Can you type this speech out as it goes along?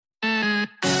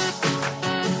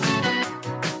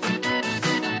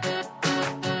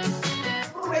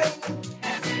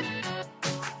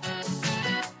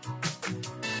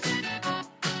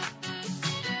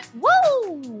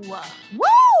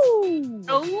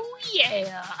Oh,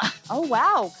 yeah. Oh,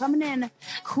 wow. Coming in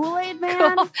Kool-Aid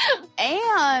Man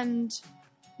and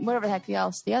whatever the heck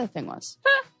else the other thing was.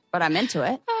 But I'm into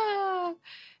it.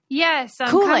 Yes, I'm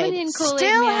Kool-Aid. coming in Kool-Aid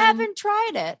Still Man. haven't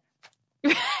tried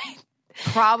it.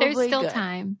 Probably There's still good.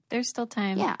 time. There's still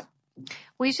time. Yeah.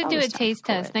 We should do a taste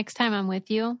test next time I'm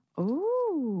with you.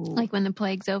 Ooh. Like when the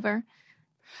plague's over.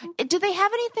 Do they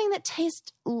have anything that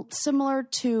tastes similar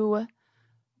to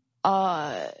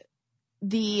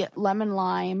the lemon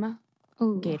lime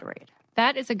Gatorade?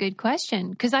 That is a good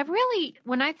question. Because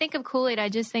when I think of Kool-Aid, I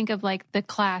just think of like the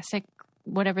classic,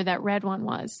 whatever that red one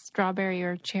was, strawberry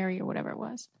or cherry or whatever it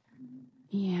was.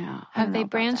 Yeah. Have they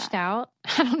branched out?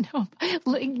 I don't know.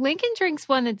 Lincoln drinks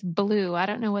one that's blue. I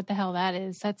don't know what the hell that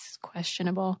is. That's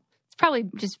questionable. It's probably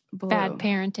just bad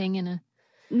parenting and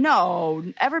No,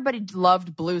 everybody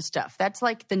loved blue stuff. That's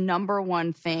like the number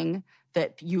one thing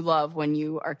that you love when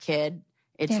you are a kid.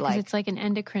 It's like an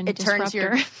endocrine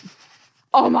disruptor.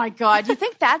 Oh my God. You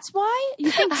think that's why?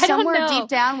 You think I don't somewhere know. deep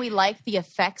down we like the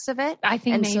effects of it? I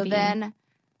think maybe. So then,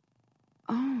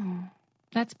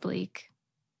 that's bleak.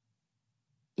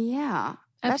 Yeah.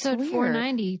 Episode that's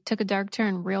 490 took a dark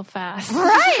turn real fast.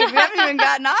 Right. We haven't even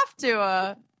gotten off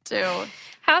to.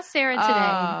 How's Sarah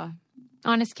today?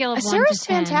 On a scale of 1 Sarah's to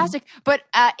 10. fantastic. But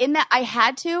in that I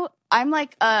had to, I'm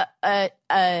like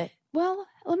well,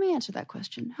 let me answer that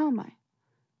question. How am I?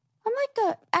 I'm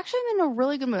I'm in a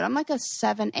really good mood. I'm like a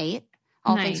 7-8,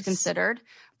 all things considered.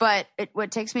 But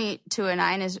what takes me to a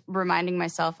 9 is reminding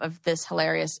myself of this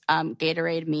hilarious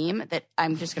Gatorade meme that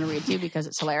I'm just going to read to you because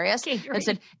it's hilarious. It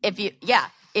said, if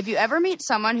you ever meet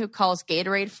someone who calls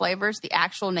Gatorade flavors the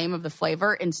actual name of the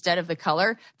flavor instead of the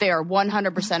color, they are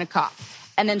 100% a cop.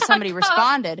 And then somebody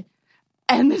responded.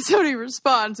 And then somebody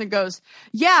responds and goes,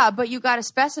 yeah, but you got to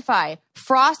specify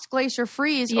Frost, Glacier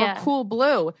Freeze, or Cool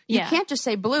Blue. You can't just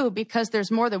say blue because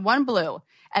there's more than one blue.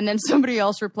 And then somebody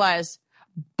else replies,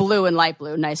 blue and light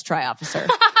blue. Nice try, officer. And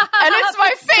it's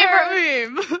my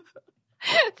favorite meme.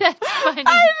 That's funny.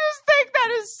 I just think that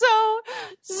is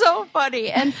so funny.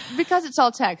 And because it's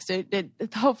all text, it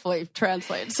hopefully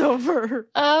translates over.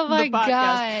 Oh my the podcast.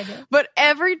 God. But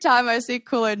every time I see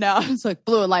Kool-Aid now, it's like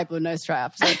blue and light blue, nice try,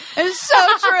 officer. It's so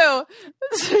true.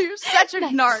 So you're such a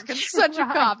narc and such a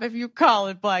cop if you call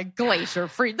it like Glacier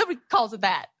Free. Nobody calls it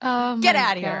that. Oh my Get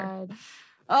out of God. here.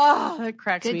 Oh, that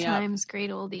cracks me up. Good times, great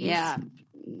oldies. Yeah.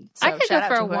 So I could go shout out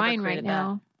for to a whoever wine right created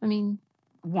now. that. I mean,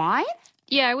 wine?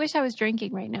 yeah, I wish I was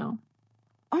drinking right now.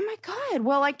 Oh my God.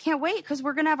 Well, I can't wait because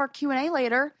we're going to have our Q&A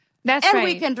later. That's and right.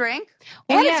 we can drink.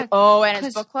 Well, and yeah,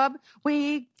 it's book club.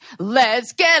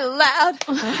 Let's get loud.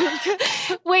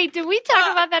 Wait, did we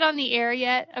talk about that on the air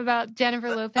yet? About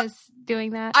Jennifer Lopez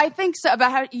doing that? I think so.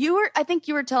 About how I think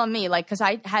you were telling me, like, because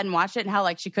I hadn't watched it and how,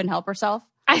 like, she couldn't help herself.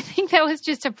 I think that was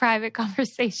just a private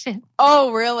conversation.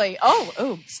 Oh, really? Oh,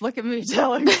 oops. Look at me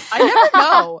telling me. I never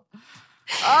know.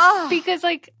 Oh. Because,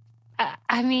 like,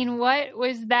 I mean, what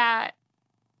was that?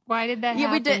 Why did that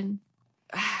happen? We did.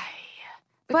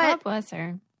 But God bless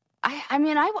her. I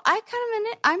mean, I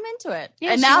kind of I'm into it.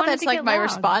 Yeah, and now that's like my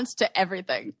response to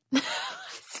everything.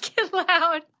 Let's get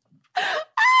loud. I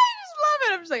just love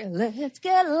it. I'm just like, let's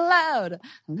get loud.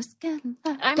 Let's get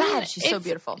loud. God, she's so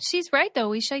beautiful. She's right, though.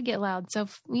 We should get loud. So,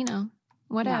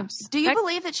 what else? Do you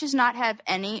believe that she's not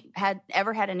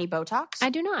ever had any Botox? I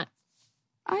do not.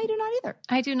 I do not either.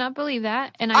 I do not believe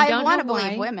that, and I don't want to know why.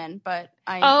 believe women, but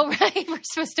Oh, right. We're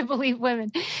supposed to believe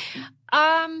women.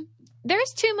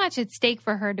 There's too much at stake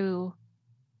for her to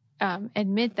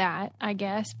admit that, I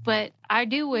guess. But I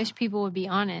do wish people would be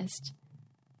honest.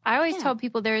 I always tell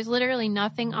people there is literally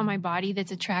nothing on my body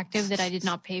that's attractive that I did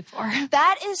not pay for.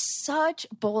 That is such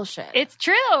bullshit. It's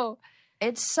true.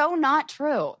 It's so not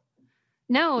true.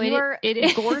 No, it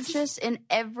is gorgeous in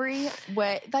every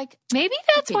way. Like, maybe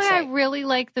that's why I really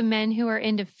like the men who are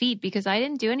into feet, because I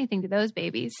didn't do anything to those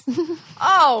babies.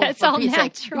 Oh, that's all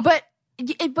natural. But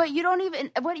you don't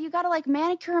even you got to like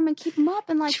manicure them and keep them up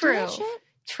and like do that shit.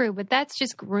 True, but that's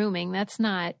just grooming. That's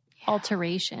not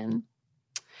alteration.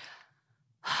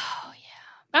 Oh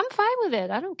yeah, I'm fine with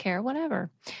it. I don't care. Whatever.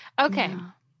 Okay.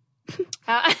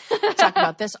 Yeah. Talk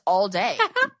about this all day.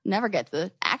 Never get to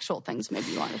the actual things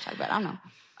maybe you want to talk about. I don't know.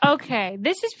 Okay.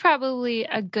 This is probably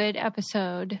a good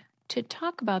episode to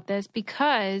talk about this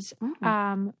because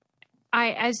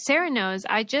as Sarah knows,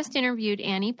 I just interviewed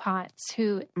Annie Potts,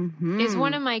 who is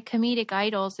one of my comedic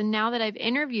idols. And now that I've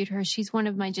interviewed her, she's one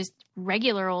of my just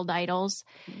regular old idols.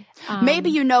 Maybe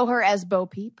you know her as Bo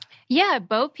Peep. Yeah,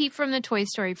 Bo Peep from the Toy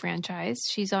Story franchise.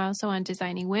 She's also on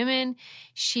Designing Women.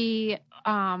 She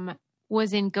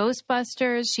was in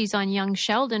Ghostbusters. She's on Young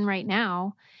Sheldon right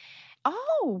now.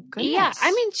 Oh, goodness. Yeah.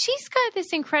 I mean, she's got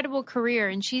this incredible career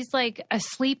and she's like a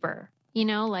sleeper, you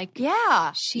know, like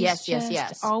yeah. she's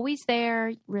Yes. always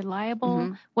there,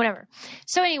 reliable, whatever.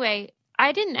 So anyway,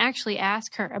 I didn't actually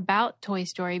ask her about Toy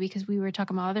Story because we were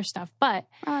talking about other stuff, but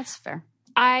that's fair.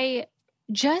 I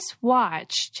just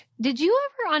watched. Did you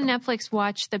ever on Netflix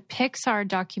watch the Pixar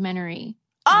documentary?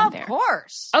 Of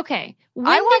course. Okay.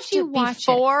 I watched it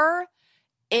before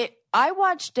it. I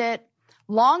watched it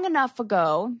long enough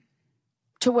ago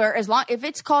to where if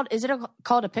it's called,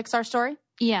 called a Pixar story?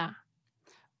 Yeah.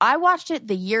 I watched it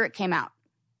the year it came out.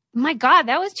 My God,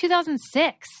 that was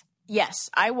 2006. Yes,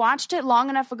 I watched it long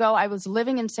enough ago. I was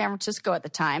living in San Francisco at the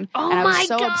time. Oh, and I was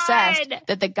so God. obsessed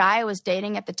that the guy I was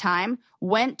dating at the time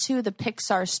went to the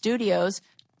Pixar studios,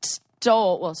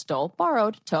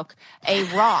 took a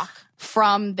rock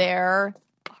from their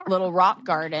little rock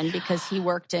garden because he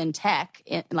worked in tech,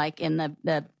 in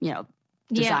the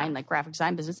design, like graphic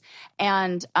design business.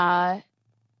 And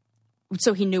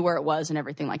so he knew where it was and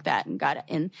everything like that and got it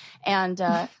in. And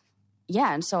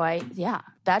and so I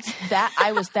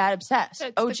was that obsessed.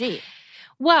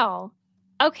 Well,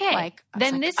 okay.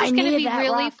 Then this is going to be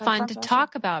really fun to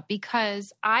talk about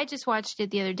because I just watched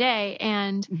it the other day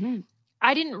and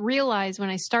I didn't realize when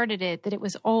I started it that it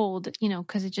was old, you know,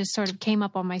 because it just sort of came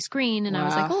up on my screen and I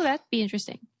was like, oh, that'd be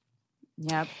interesting.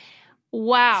 Yep.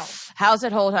 Wow. How's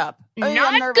it hold up?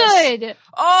 Not good.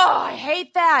 Oh, I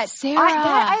hate that. Sarah.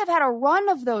 I have had a run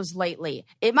of those lately.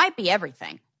 It might be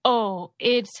everything. Oh,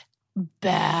 it's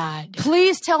bad.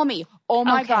 Please tell me. Oh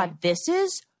my God, this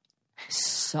is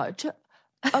such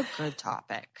a good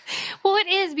topic. Well, it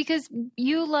is because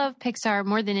you love Pixar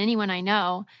more than anyone I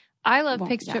know. I love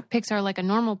Pixar like a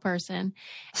normal person.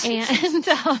 And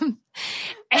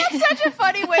that's such a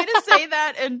funny way to say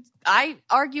that. And I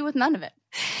argue with none of it.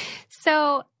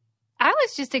 So I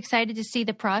was just excited to see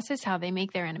the process, how they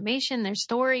make their animation, their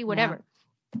story, whatever.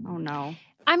 Yeah. Oh, no.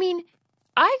 I mean,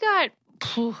 I got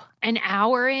an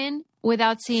hour in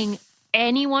without seeing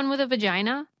anyone with a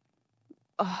vagina.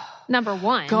 Number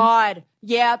one. God.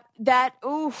 Yeah. That.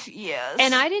 Oof. Yes.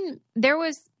 And there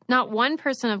was not one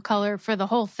person of color for the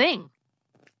whole thing.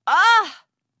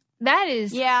 That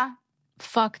is. Yeah.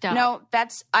 Fucked up. No,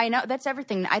 I know. That's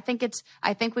everything. I think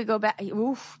we go back.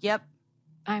 Oof. Yep.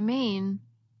 I mean,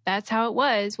 that's how it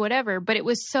was, whatever. But it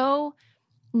was so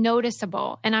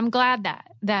noticeable. And I'm glad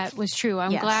that was true.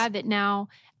 I'm glad that now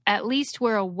at least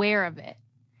we're aware of it.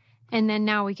 And then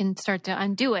now we can start to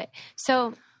undo it.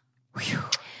 So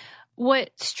what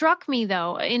struck me,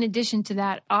 though, in addition to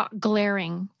that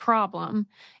glaring problem,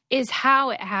 is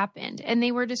how it happened. And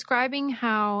they were describing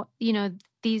how, you know,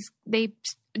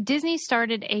 Disney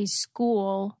started a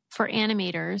school for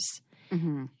animators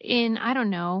in, I don't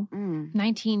know,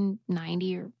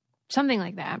 1990 or something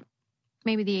like that,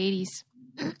 maybe the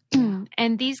 80s.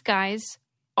 And these guys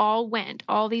all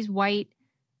these white,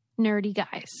 nerdy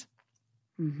guys.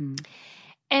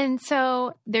 And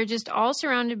so they're just all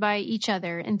surrounded by each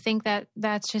other and think that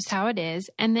that's just how it is.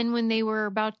 And then when they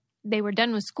were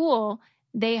done with school,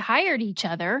 they hired each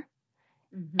other.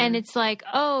 And it's like,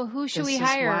 oh, who should we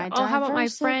hire? Oh, how about my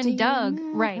friend Doug?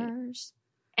 Right.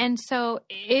 And so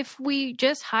if we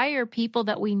just hire people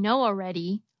that we know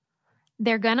already,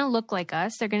 they're going to look like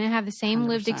us. They're going to have the same 100%.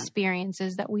 Lived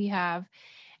experiences that we have.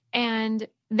 And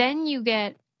then you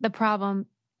get the problem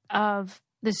of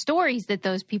the stories that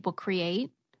those people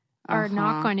create are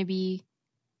not going to be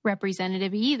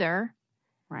representative either.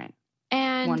 Right.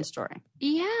 And one story.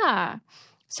 Yeah.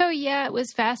 So, it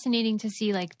was fascinating to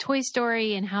see like Toy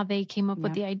Story and how they came up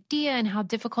with the idea and how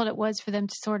difficult it was for them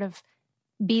to sort of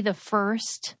be the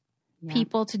first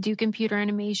people to do computer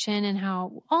animation and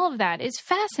how all of that is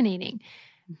fascinating.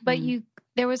 But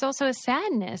there was also a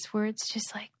sadness where it's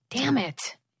just like, damn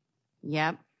it.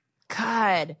 Yep.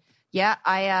 God. Yeah.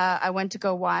 I went to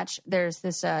go watch, there's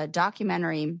this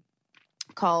documentary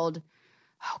called,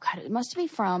 it must be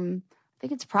from, I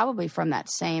think it's probably from that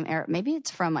same era. Maybe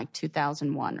it's from like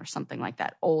 2001 or something like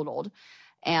that. Old.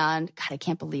 And God, I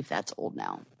can't believe that's old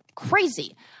now.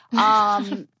 Crazy.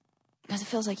 Because it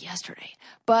feels like yesterday.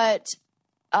 But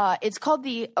it's called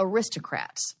The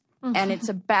Aristocrats. And it's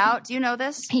about, do you know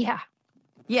this? Yeah.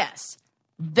 Yes.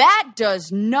 That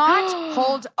does not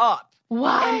hold up.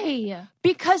 Why?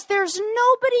 Because there's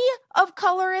nobody of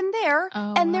color in there.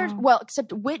 Oh, and there's,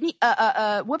 except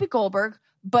Whoopi Goldberg,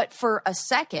 but for a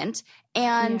second.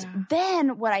 And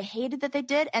then what I hated that they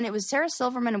did, and it was Sarah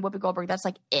Silverman and Whoopi Goldberg, that's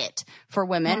like it for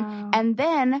women. Wow. And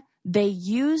then they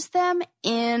used them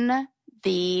in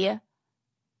the,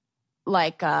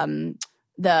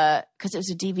 because it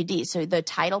was a DVD. So the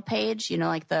title page, you know,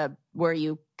 like the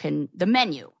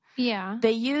menu. Yeah.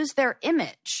 They use their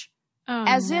image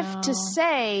as if to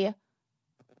say,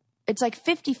 it's like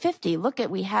 50-50. Look at,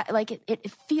 we have, like,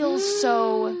 it feels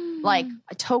so like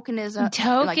tokenism.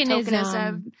 Like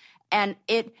tokenism. And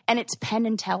it's Penn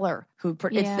and Teller who,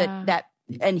 it's that,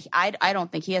 and I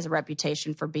don't think he has a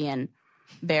reputation for being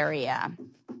very,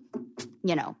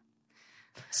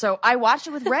 So I watched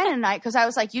it with Ren and because I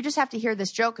was like, you just have to hear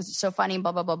this joke because it's so funny and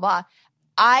blah, blah, blah, blah.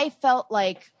 I felt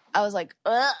like, I was like,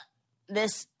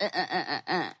 this,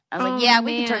 I was like, yeah,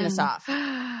 we can turn this off.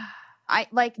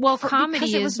 Comedy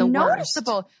because it was is the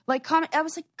noticeable. worst. Like, I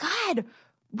was like, God,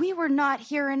 we were not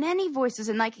hearing any voices.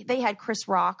 And like, they had Chris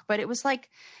Rock, but it was like,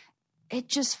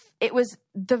 it was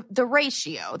the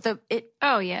ratio. It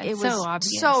was so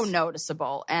obvious. So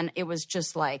noticeable. And it was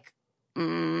just like,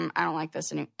 I don't like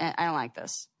this. I don't like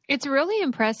this. It's really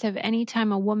impressive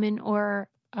anytime a woman or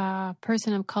a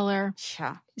person of color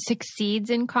succeeds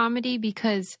in comedy,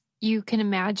 because you can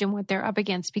imagine what they're up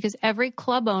against, because every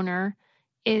club owner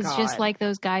is just like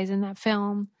those guys in that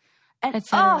film. And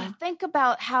think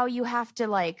about how you have to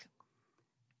like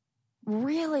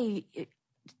really,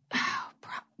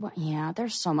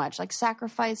 there's so much like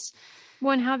sacrifice.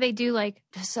 Well, and how they do like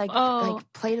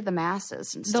play to the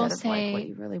masses instead of like what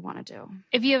you really want to do.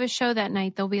 If you have a show that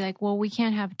night, they'll be like, well, we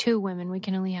can't have 2 women. We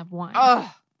can only have 1.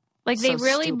 Like they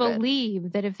really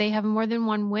believe that if they have more than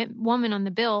one woman on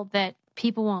the bill, that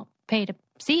people won't pay to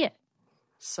see it.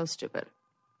 So stupid.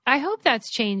 I hope that's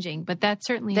changing, but that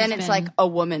certainly then it's like a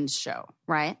woman's show,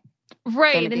 right?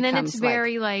 Right, and then it's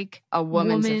very like a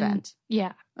woman's event.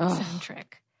 Yeah,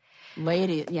 centric.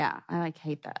 Lady, I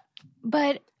hate that.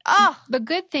 But the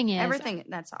good thing is everything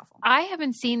that's awful. I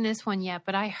haven't seen this one yet,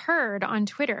 but I heard on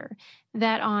Twitter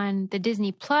that on the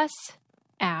Disney Plus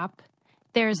app,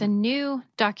 there's a new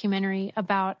documentary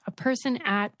about a person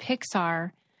at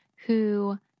Pixar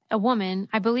a woman,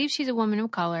 I believe she's a woman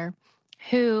of color,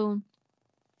 who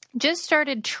just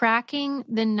started tracking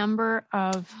the number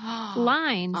of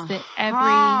lines that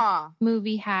every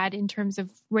movie had in terms of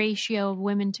ratio of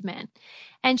women to men.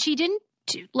 And she didn't,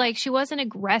 she wasn't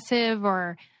aggressive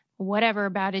or whatever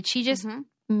about it. She just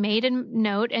made a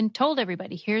note and told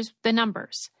everybody, here's the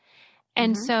numbers.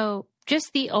 And so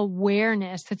just the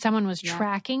awareness that someone was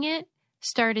tracking it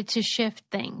started to shift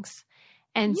things.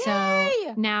 And so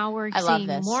now we're seeing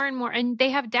more and more, and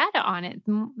they have data on it.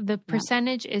 The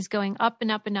percentage is going up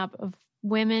and up and up of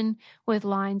women with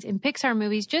lines in Pixar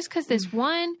movies, just because this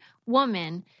one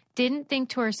woman didn't think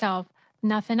to herself,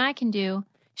 nothing I can do.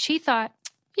 She thought,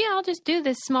 I'll just do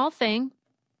this small thing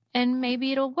and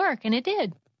maybe it'll work. And it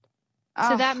did.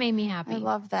 So that made me happy. I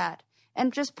love that.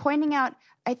 And just pointing out,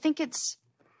 I think it's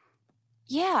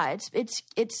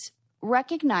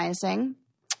recognizing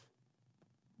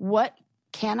what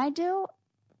can I do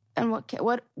and what can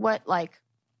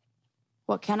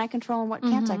I control and what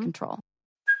can't I control?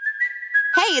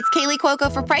 Hey, it's Kaylee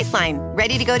Cuoco for Priceline.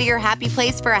 Ready to go to your happy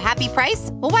place for a happy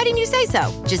price? Well, why didn't you say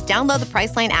so? Just download the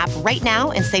Priceline app right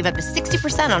now and save up to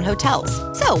 60% on hotels.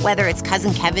 So whether it's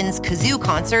Cousin Kevin's Kazoo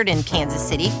Concert in Kansas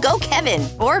City, go Kevin,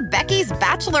 or Becky's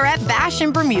Bachelorette Bash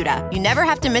in Bermuda, you never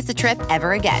have to miss a trip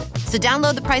ever again. So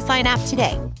download the Priceline app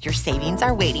today. Your savings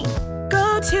are waiting.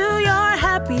 Go to your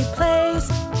happy place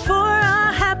for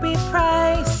a happy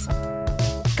price.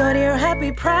 Go to your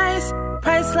happy price,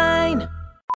 Priceline.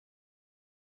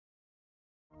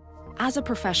 As a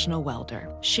professional welder,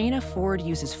 Shayna Ford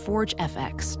uses Forge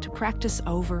FX to practice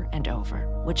over and over,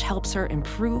 which helps her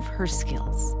improve her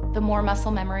skills. The more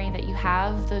muscle memory that you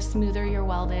have, the smoother your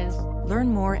weld is. Learn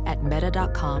more at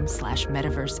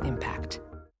meta.com/metaverseimpact.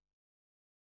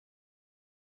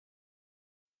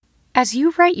 As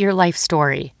you write your life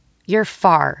story, you're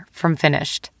far from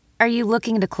finished. Are you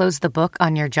looking to close the book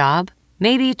on your job?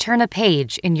 Maybe turn a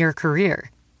page in your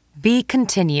career? Be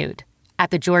continued at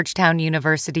the Georgetown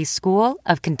University School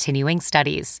of Continuing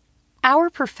Studies. Our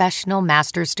professional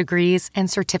master's degrees and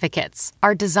certificates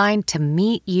are designed to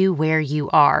meet you where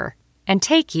you are and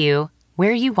take you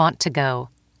where you want to go.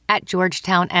 At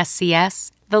Georgetown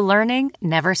SCS, the learning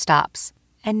never stops,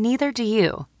 and neither do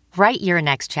you. Write your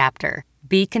next chapter.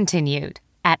 Be continued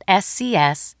at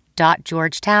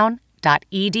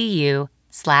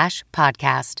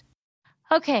scs.georgetown.edu/podcast.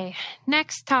 Okay,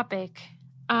 next topic.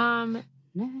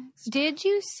 Did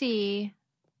you see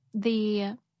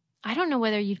I don't know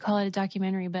whether you'd call it a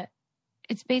documentary, but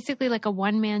it's basically like a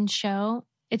one-man show.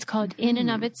 It's called In and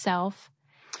of Itself.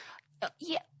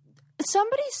 Yeah.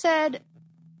 Somebody said,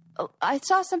 I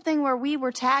saw something where we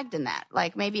were tagged in that,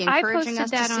 like maybe encouraging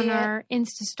us to see it. I posted that on our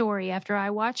Insta story after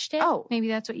I watched it. Oh. Maybe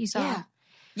that's what you saw. Yeah.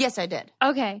 Yes, I did.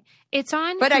 Okay. It's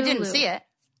on But Hulu. I didn't see it.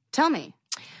 Tell me.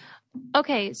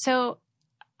 Okay, so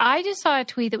I just saw a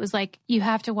tweet that was like, you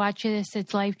have to watch this.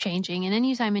 It's life-changing. And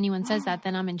anytime anyone says that,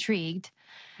 then I'm intrigued.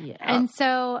 Yeah. And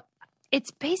so it's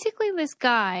basically this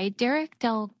guy, Derek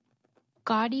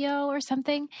Delgadio or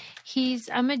something. He's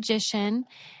a magician.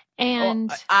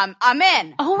 And I'm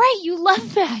in. Oh, right. You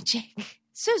love magic.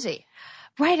 Susie.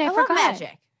 Right. I forgot. love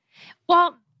magic.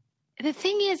 Well, the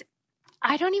thing is,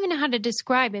 I don't even know how to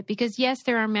describe it because, yes,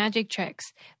 there are magic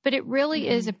tricks, but it really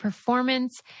is a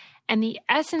performance. And the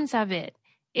essence of it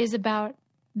is about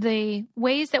the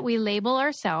ways that we label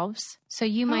ourselves. So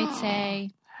you might say,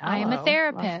 I am a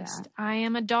therapist. I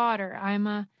am a daughter. I'm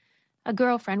a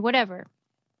girlfriend, whatever.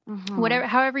 Whatever,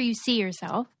 however you see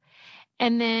yourself.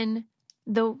 And then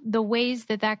the ways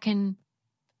that can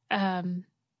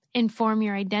inform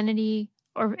your identity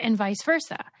and vice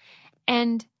versa.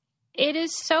 And it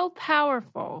is so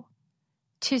powerful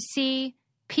to see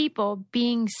people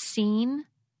being seen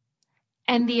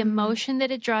and the emotion that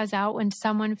it draws out when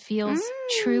someone feels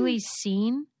truly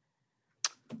seen.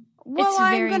 Well, it's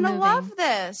I'm very going to moving. love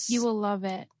this. You will love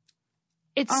it.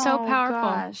 It's so powerful.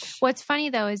 Gosh. What's funny,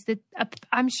 though, is that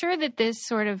I'm sure that this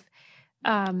sort of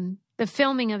the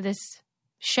filming of this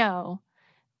show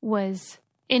was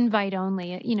invite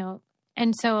only,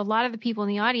 and so a lot of the people in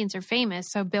the audience are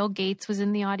famous. So Bill Gates was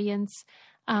in the audience.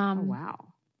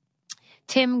 Wow.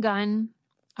 Tim Gunn.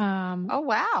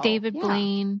 Wow. David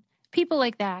Blaine. People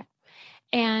like that.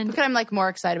 And look, I'm like more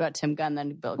excited about Tim Gunn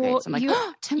than Bill Gates. I'm like,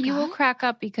 Tim Gunn? You will crack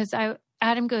up because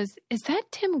Adam goes, is that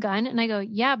Tim Gunn? And I go,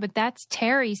 yeah, but that's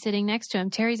Terry sitting next to him.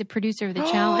 Terry's a producer of the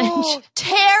challenge.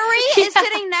 Terry is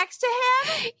sitting next to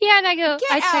him? Yeah, and I go,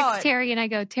 Get I text out. Terry and I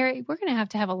go, Terry, we're going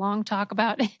to have a long talk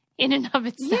about it in and of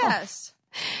itself. Yes.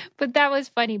 But that was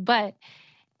funny. But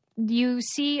you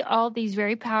see all these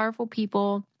very powerful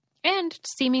people and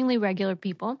seemingly regular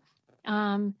people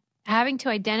having to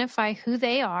identify who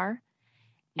they are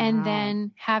and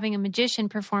then having a magician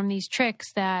perform these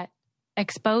tricks that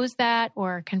expose that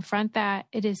or confront that.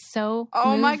 It is so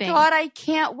moving. My God, I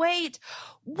can't wait.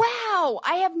 Wow.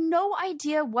 I have no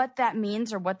idea what that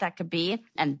means or what that could be.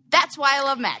 And that's why I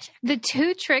love magic. The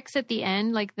two tricks at the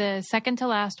end, like the second to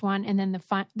last one and then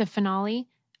the finale,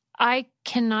 I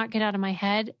cannot get out of my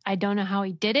head. I don't know how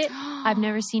he did it. I've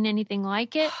never seen anything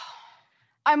like it.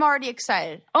 I'm already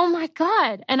excited. Oh my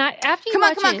God. And after you come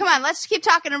watch it. Come on. Let's keep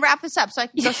talking and wrap this up so I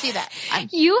can go see that. I'm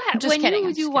just kidding.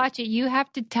 When you watch it, you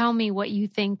have to tell me what you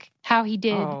think, how he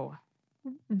did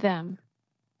them.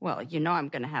 Well, I'm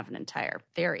going to have an entire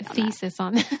theory on thesis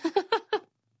on that.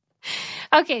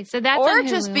 Okay, so that's or on Hulu.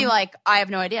 Just be like, I have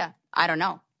no idea. I don't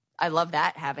know. I love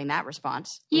that, having that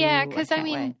response. Yeah, because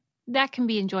that can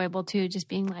be enjoyable too, just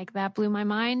being like, that blew my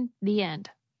mind, the end.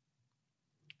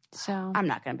 So I'm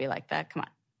not going to be like that. Come on.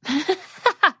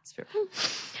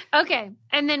 Okay.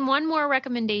 And then one more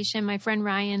recommendation. My friend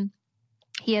Ryan,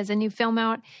 he has a new film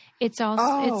out. It's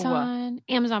on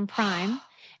Amazon Prime.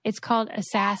 It's called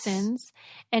Assassins.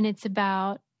 And it's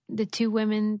about the two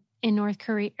women in North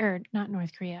Korea, or not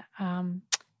North Korea,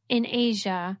 in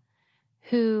Asia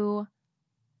who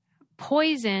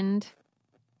poisoned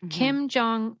Kim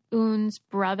Jong-un's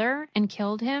brother and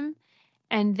killed him.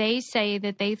 And they say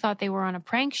that they thought they were on a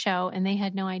prank show and they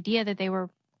had no idea that they were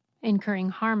incurring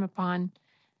harm upon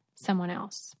someone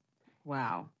else.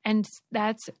 Wow. And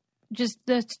that's just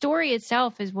the story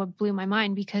itself is what blew my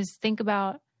mind because think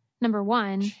about number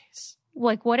one,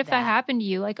 like what if that happened to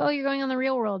you? Like, oh, you're going on the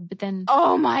real world, but then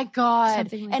oh my God.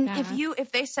 Something like and that.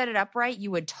 if they set it up right, you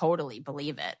would totally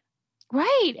believe it.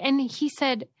 Right. And he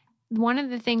said one of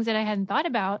the things that I hadn't thought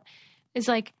about is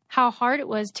like how hard it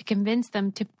was to convince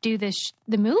them to do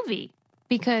the movie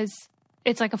because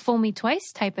it's like a fool me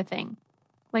twice type of thing.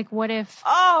 Like what if...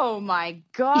 Oh my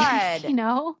God.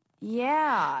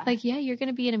 Yeah. Like, yeah, you're going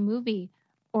to be in a movie.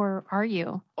 Or are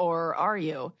you?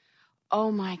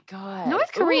 Oh my God.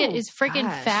 North Korea is freaking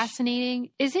fascinating.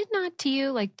 Is it not to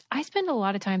you? Like I spend a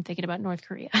lot of time thinking about North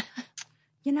Korea.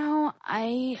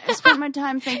 I spent my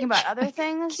time thinking about other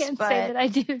things. Can't say that I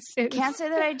do, Sue. Can't say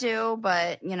that I do,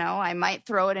 but, I might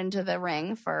throw it into the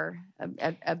ring for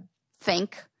a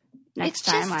think next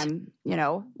time I'm,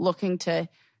 looking to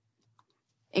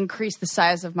increase the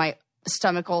size of my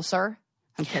stomach ulcer.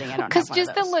 I'm kidding. I don't have one of those. Because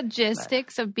just the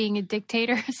logistics of being a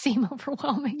dictator seem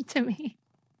overwhelming to me.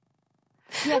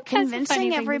 Yeah,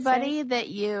 convincing everybody that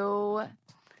you...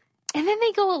 And then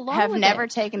they go along have with never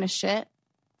it. taken a shit.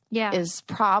 Yeah. Is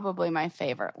probably my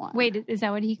favorite one. Wait, is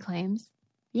that what he claims?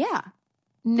 Yeah.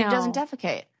 No. He doesn't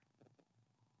defecate.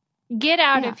 Get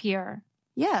out of here.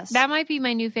 Yes. That might be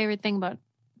my new favorite thing about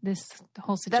this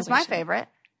whole situation. That's my favorite.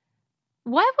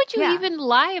 Why would you even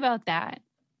lie about that?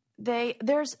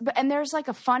 There's like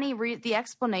a funny, the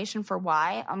explanation for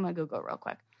why, I'm going to Google it real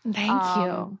quick. Thank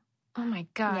you. Oh my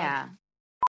God. Yeah.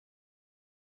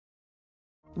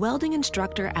 Welding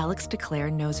instructor Alex DeClaire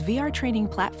knows VR training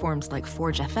platforms like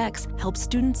Forge FX help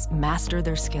students master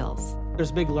their skills.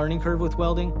 There's a big learning curve with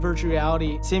welding. Virtual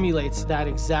reality simulates that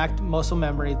exact muscle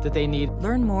memory that they need.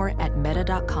 Learn more at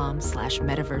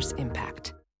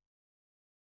meta.com/metaverseimpact.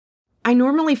 I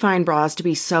normally find bras to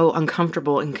be so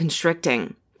uncomfortable and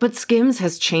constricting, but Skims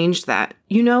has changed that.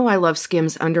 You know I love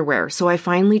Skims underwear, so I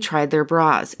finally tried their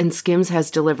bras, and Skims has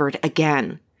delivered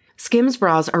again. Skims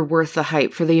bras are worth the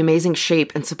hype for the amazing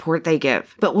shape and support they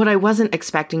give, but what I wasn't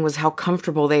expecting was how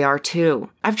comfortable they are too.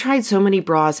 I've tried so many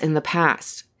bras in the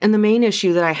past, and the main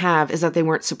issue that I have is that they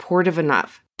weren't supportive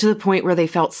enough, to the point where they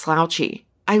felt slouchy.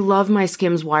 I love my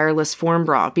Skims wireless form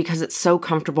bra because it's so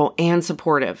comfortable and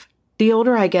supportive. The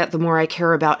older I get, the more I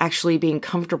care about actually being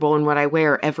comfortable in what I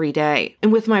wear every day.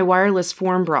 And with my wireless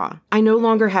form bra, I no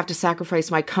longer have to sacrifice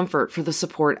my comfort for the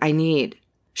support I need.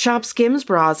 Shop Skims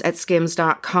bras at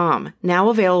skims.com, now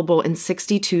available in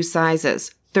 62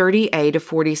 sizes, 30A to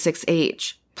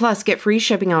 46H. Plus, get free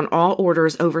shipping on all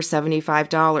orders over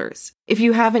 $75. If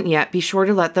you haven't yet, be sure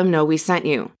to let them know we sent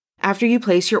you. After you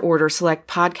place your order, select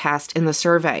podcast in the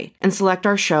survey and select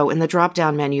our show in the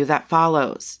drop-down menu that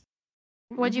follows.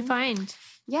 What'd you find?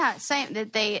 Yeah, same.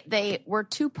 That they were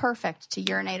too perfect to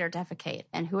urinate or defecate,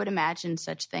 and who would imagine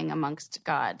such thing amongst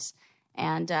gods?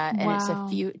 And it's a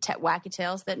few wacky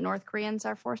tales that North Koreans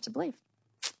are forced to believe.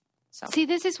 So See,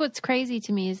 this is what's crazy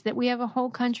to me is that we have a whole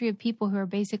country of people who are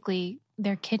basically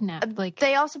they're kidnapped. Like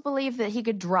they also believe that he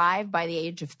could drive by the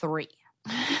age of 3.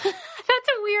 That's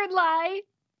a weird lie.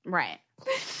 Right.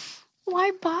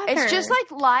 Why bother? It's just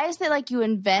like lies that like you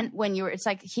invent when you were. It's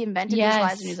like he invented these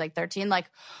lies when he was like 13. Like,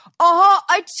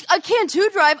 I can't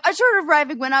drive. I started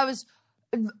driving when I was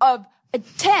 10.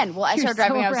 Well, I started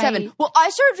driving when I was 7. Well, I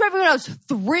started driving when I was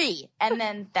 3. And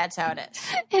then that's how it is.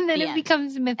 And then it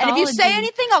becomes mythology. And if you say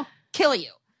anything, I'll kill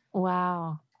you.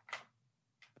 Wow.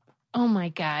 Oh my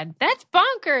God. That's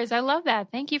bonkers. I love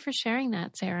that. Thank you for sharing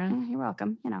that, Sarah. You're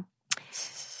welcome. You know.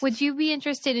 Would you be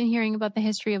interested in hearing about the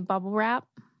history of bubble wrap?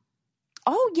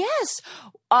 Oh, yes.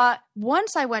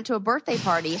 Once I went to a birthday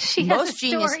party, She has most a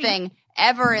genius story. thing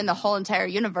ever in the whole entire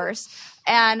universe.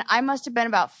 And I must have been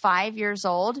about 5 years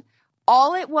old.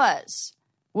 All it was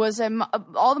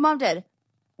all the mom did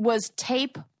was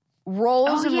tape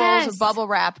rolls and rolls of bubble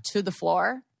wrap to the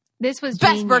floor. This was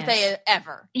Best genius. birthday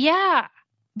ever. Yeah.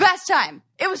 Best time.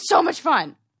 It was so much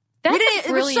fun. That's a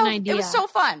brilliant idea. It was so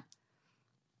fun.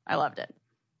 I loved it.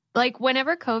 Like,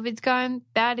 whenever COVID's gone,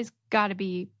 that has got to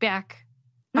be back.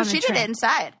 No, on the she did trend. it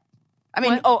inside. I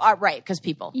mean, right, because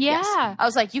people. Yeah. Yes. I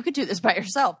was like, you could do this by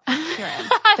yourself. Here I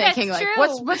am, thinking like,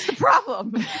 true. what's the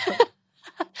problem?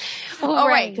 Well,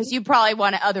 right, because you probably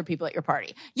wanted other people at your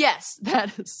party. Yes,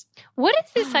 that is. What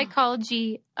is the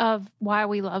psychology of why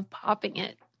we love popping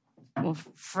it? Well,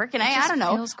 freaking I just don't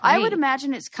know. feels I great. would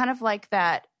imagine it's kind of like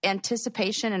that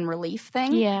anticipation and relief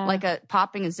thing. Yeah. Like a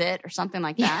popping a zit or something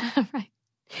like that. Yeah, right.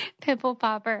 Pimple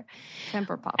popper.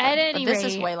 Pimper popper. At any but this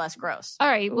is rate- way less gross. All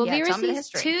right. Well, Yeah, there tell was me the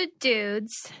these history. 2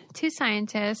 dudes, 2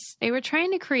 scientists. They were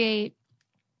trying to create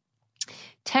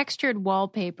textured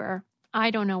wallpaper.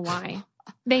 I don't know why.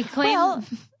 They claim Well,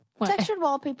 What? textured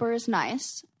wallpaper is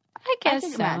nice. I I guess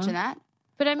can so. imagine that.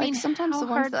 But I mean, Like sometimes how the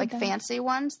ones hard that like would fancy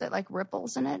ones that like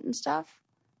ripples in it and stuff.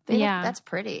 Yeah. That's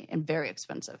pretty and very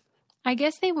expensive. I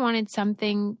guess they wanted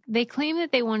something. They claim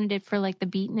that they wanted it for like the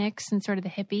beatniks and sort of the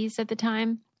hippies at the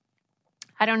time.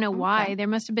 I don't know why. There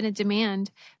must have been a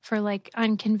demand for like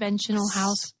unconventional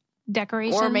house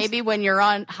decorations. Or maybe when you're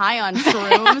high on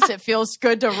shrooms, it feels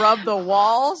good to rub the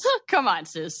walls. Come on,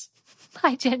 sis.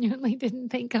 I genuinely didn't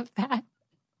think of that.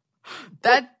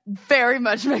 That very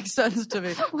much makes sense to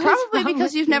me. Probably wrong because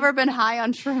with you've you? never been high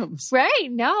on shrooms. Right?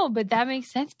 No, but that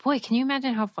makes sense. Boy, can you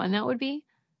imagine how fun that would be?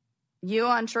 You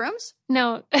on shrooms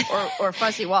No, or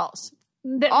fuzzy walls?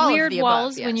 the all of weird the above,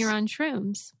 walls when yes. you're on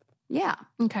shrooms. Yeah,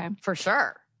 Okay. for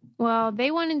sure. Well,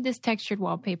 they wanted this textured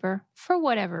wallpaper for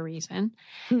whatever reason.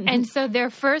 And so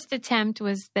their first attempt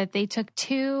was that they took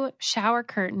 2 shower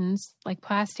curtains, like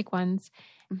plastic ones,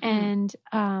 and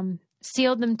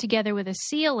sealed them together with a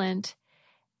sealant.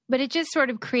 But it just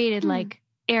sort of created like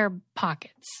air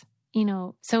pockets, you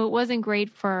know. So it wasn't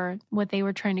great for what they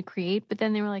were trying to create. But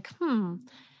then they were like,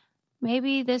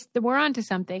 maybe we're onto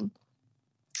something.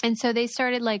 And so they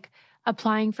started like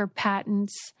applying for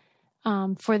patents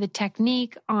for the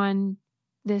technique on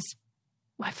this.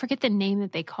 I forget the name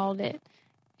that they called it.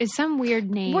 It's some weird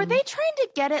name. Were they trying to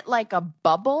get it like a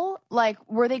bubble? Like,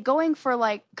 were they going for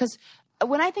like, because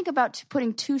when I think about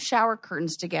putting 2 shower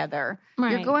curtains together,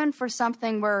 you're Right. going for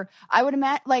something where I would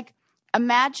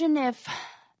imagine if,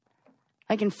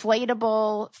 like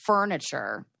inflatable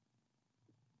furniture,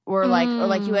 or like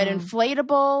you had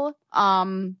inflatable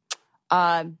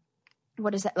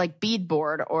what is that, like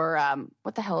beadboard, or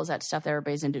what the hell is that stuff that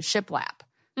everybody's into, shiplap,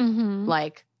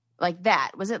 like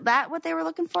that. Was it that what they were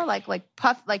looking for, like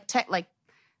puff, like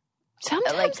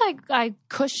sometimes I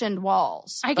cushioned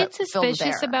walls. I get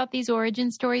suspicious about these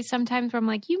origin stories sometimes, where I'm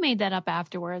like, you made that up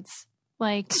afterwards.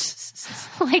 Like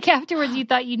afterwards you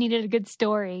thought you needed a good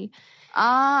story.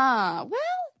 Well,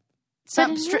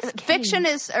 fiction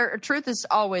is, or truth is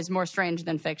always more strange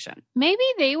than fiction. Maybe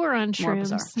they were on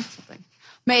shrooms.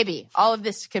 Maybe all of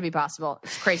this could be possible.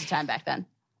 It's a crazy time back then.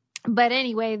 But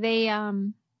anyway,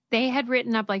 they had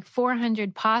written up like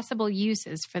 400 possible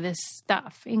uses for this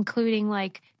stuff, including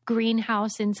like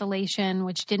greenhouse insulation,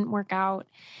 which didn't work out.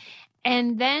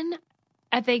 And then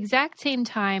at the exact same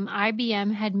time,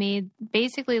 IBM had made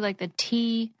basically like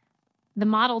the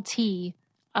Model T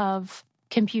of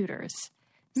computers.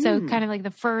 So kind of like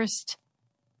the first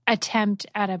attempt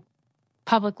at a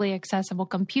publicly accessible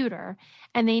computer.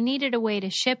 And they needed a way to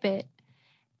ship it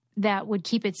that would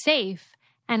keep it safe.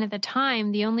 And at the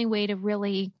time, the only way to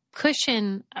really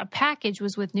cushion a package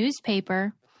was with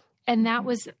newspaper. And that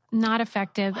was not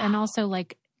effective, and also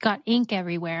like got ink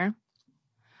everywhere.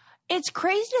 It's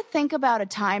crazy to think about a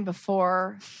time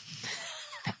before,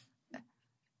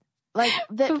 like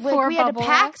that, before we had to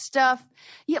pack stuff.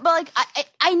 Yeah, but like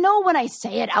I know when I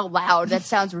say it out loud, that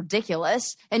sounds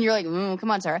ridiculous, and you're like,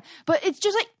 "Come on, Sarah." But it's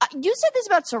just like you said this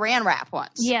about Saran wrap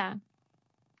once. Yeah,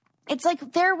 it's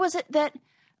like there was that,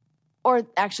 or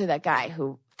actually that guy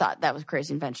who thought that was a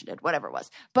crazy invention did, whatever it was.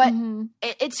 But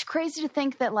it's crazy to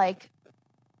think that like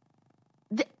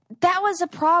that was a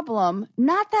problem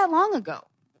not that long ago.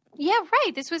 Yeah,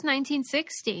 right. This was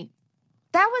 1960.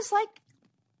 That was like,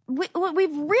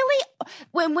 we've really,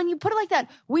 when you put it like that,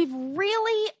 we've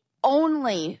really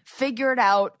only figured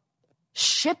out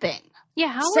shipping. Yeah,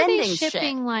 how are they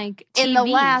shipping like TVs? In the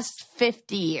last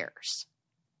 50 years?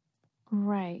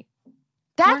 Right.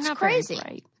 That's crazy.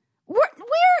 Right. We're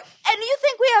and you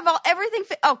think we have everything?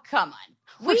 Oh, come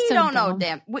on. We don't know.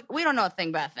 We don't know a thing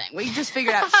about a thing. We just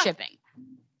figured out shipping.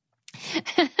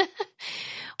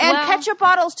 And ketchup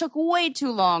bottles took way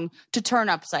too long to turn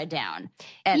upside down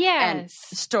and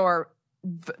store,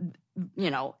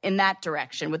 in that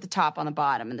direction with the top on the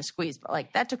bottom and the squeeze.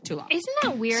 Like that took too long. Isn't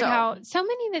that weird how so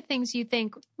many of the things you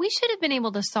think we should have been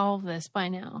able to solve this by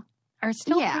now are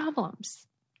still problems?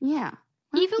 Yeah.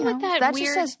 Even with that weird...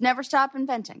 just says never stop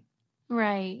inventing.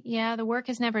 Right. Yeah. The work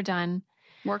is never done.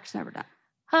 Work's never done.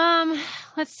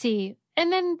 Let's see.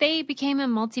 And then they became a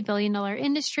multi-billion-dollar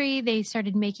industry. They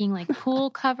started making like pool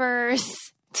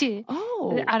covers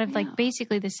out of like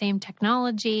basically the same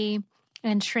technology,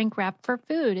 and shrink wrap for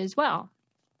food as well.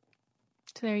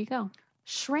 So there you go.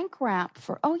 Shrink wrap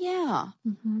for,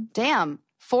 damn,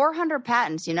 400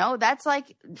 patents, that's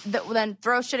like, then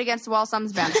throw shit against the wall,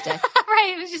 something's bound to stick.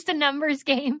 Right. It was just a numbers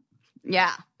game.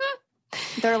 Yeah.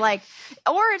 They're like,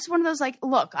 or it's one of those like,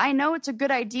 look, I know it's a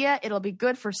good idea. It'll be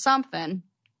good for something.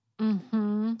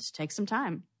 Just take some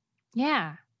time.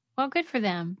 Yeah. Well, good for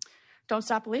them. Don't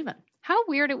stop believing. How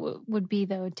weird it would be,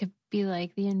 though, to be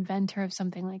like the inventor of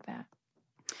something like that.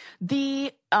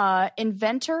 The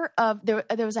inventor of, there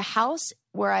was a house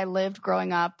where I lived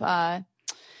growing up,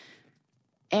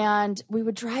 and we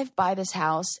would drive by this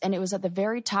house, and it was at the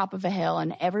very top of a hill,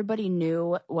 and everybody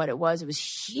knew what it was. It was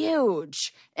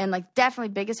huge, and like definitely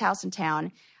biggest house in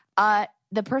town.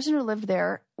 The person who lived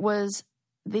there was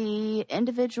the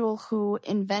individual who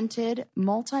invented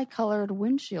multicolored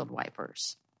windshield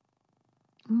wipers.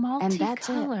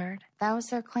 Multicolored. That was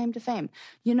their claim to fame.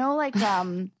 Like,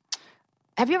 have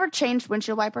you ever changed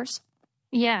windshield wipers?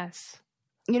 Yes.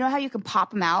 You know how you can pop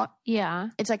them out? Yeah.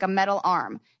 It's like a metal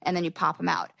arm, and then you pop them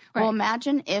out. Right. Well,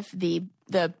 imagine if the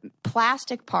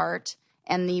plastic part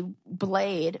and the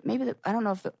blade, maybe I don't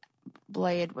know if the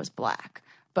blade was black,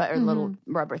 but or little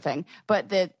rubber thing, but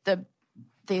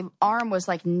the arm was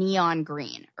like neon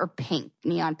green or pink,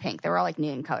 neon pink. They were all like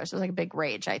neon colors. It was like a big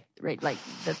rage. All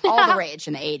the rage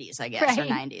in the 80s, I guess, or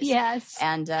 90s. Yes.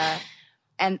 And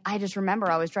I just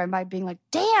remember I was driving by being like,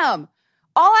 damn,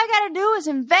 all I got to do is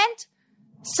invent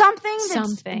something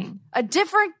that's a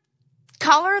different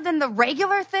color than the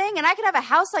regular thing, and I could have a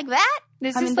house like that.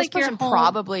 This person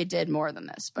probably did more than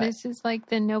this, but this is like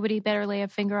the nobody better lay a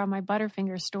finger on my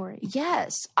Butterfinger story.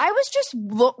 Yes, I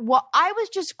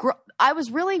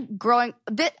was really growing.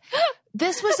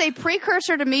 This was a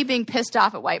precursor to me being pissed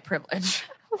off at white privilege.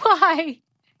 Why?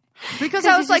 Because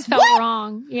I was like, felt what?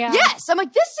 Wrong. Yeah. Yes, I'm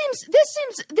like, this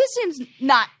seems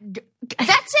not.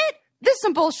 That's it. This is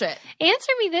some bullshit.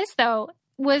 Answer me this though: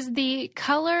 was the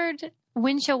colored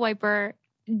windshield wiper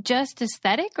just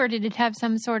aesthetic, or did it have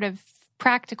some sort of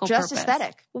practical Just purpose?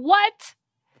 aesthetic. What?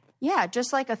 Yeah,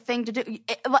 just like a thing to do.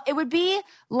 It would be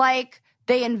like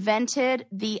they invented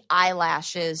the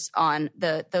eyelashes on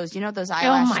those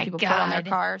eyelashes my people put on their God.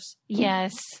 cars.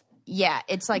 Yes. Yeah,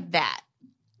 it's like that.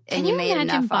 Can And you made imagine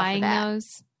enough buying off of that.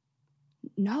 those?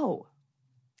 No.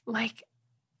 Like,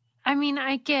 I mean,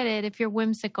 I get it if you're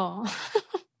whimsical.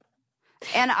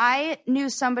 And I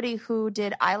knew somebody who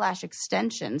did eyelash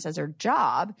extensions as her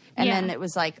job, and Yeah. then it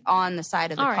was like on the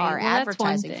side of the All right, car well, that's one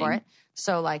advertising for thing. it.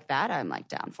 So like that, I'm like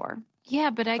down for. Yeah,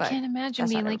 but I But can't imagine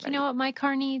that's being not like, you everybody. know what my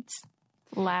car needs?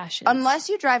 Lashes. Unless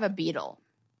you drive a Beetle.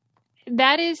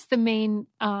 That is the main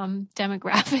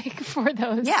demographic for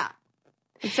those. Yeah,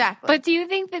 exactly. But do you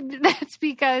think that that's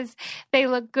because they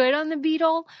look good on the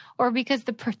Beetle, or because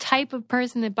the type of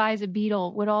person that buys a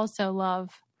Beetle would also love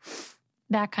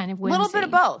that kind of a whimsy? little bit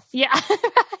of both. Yeah.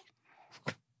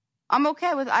 I'm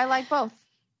okay with. I like both.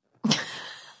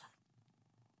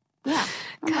 Yeah.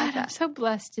 I God, like I'm that. so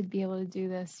blessed to be able to do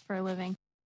this for a living.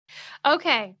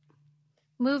 Okay.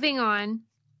 Moving on.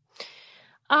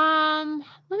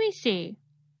 Let me see.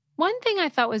 One thing I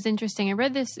thought was interesting. I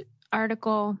read this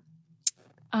article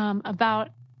about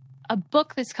a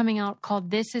book that's coming out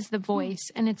called This is the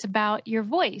Voice, and it's about your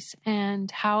voice and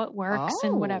how it works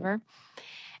and whatever.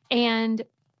 And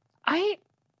I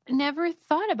never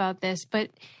thought about this, but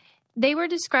they were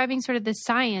describing sort of the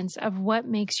science of what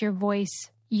makes your voice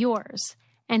yours,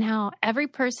 and how every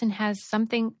person has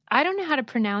something. I don't know how to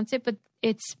pronounce it, but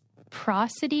it's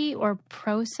prosody or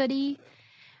prosody,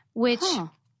 which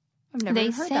I've never they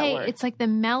heard that say word. it's like the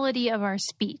melody of our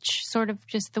speech, sort of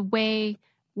just the way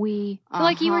we,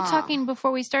 like you were talking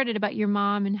before we started about your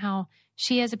mom and how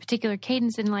she has a particular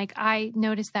cadence. And like, I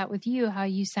noticed that with you, how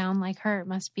you sound like her. It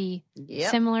must be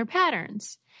similar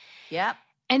patterns. Yep.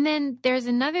 And then there's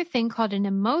another thing called an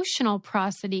emotional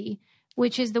prosody,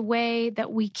 which is the way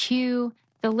that we cue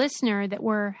the listener that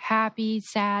we're happy,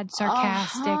 sad,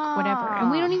 sarcastic, whatever.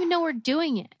 And we don't even know we're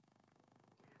doing it.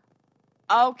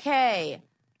 Okay.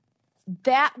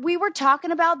 That we were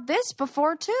talking about this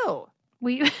before too.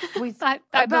 We I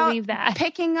about believe that.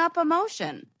 Picking up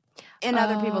emotion in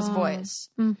other people's voice.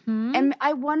 Mm-hmm. And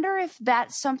I wonder if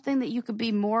that's something that you could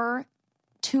be more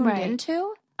tuned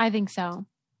into. I think so.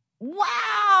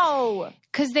 Wow.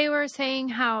 Because they were saying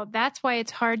how that's why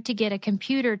it's hard to get a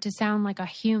computer to sound like a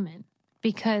human,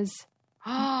 because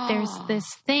there's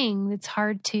this thing that's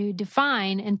hard to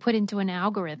define and put into an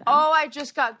algorithm. Oh, I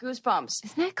just got goosebumps.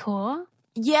 Isn't that cool?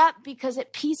 Yeah, because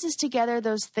it pieces together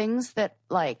those things that,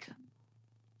 like,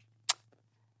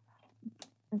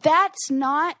 that's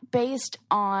not based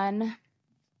on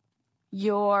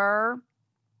your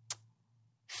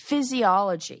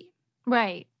physiology.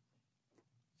 Right.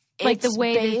 Like It's the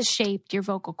way that it's based- shaped your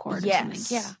vocal cord or something.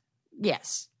 Yeah.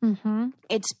 Yes. Mm-hmm.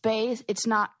 It's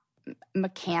not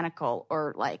mechanical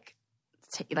or like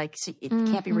it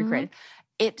can't be recreated.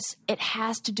 It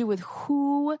has to do with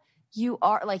who you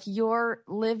are, like your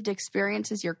lived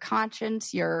experiences, your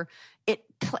conscience,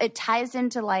 it ties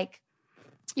into like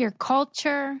your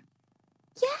culture.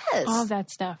 Yes. All that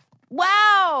stuff.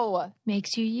 Wow.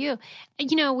 Makes you you.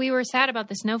 You know, we were sad about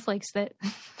the snowflakes that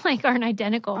like aren't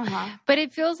identical, but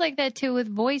it feels like that too with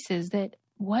voices, that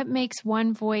what makes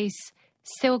one voice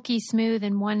silky smooth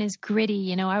and one is gritty.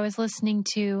 You know, I was listening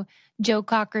to Joe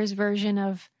Cocker's version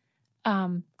of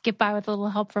Get By With a Little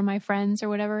Help From My Friends or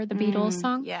whatever, the Beatles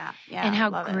song. Yeah. And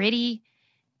how gritty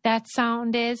that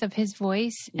sound is of his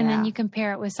voice. And then you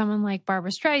compare it with someone like Barbara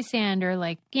Streisand or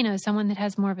like, you know, someone that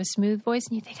has more of a smooth voice.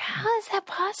 And you think, how is that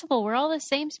possible? We're all the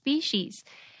same species.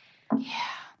 Yeah.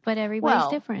 But everybody's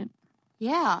different.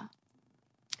 Yeah.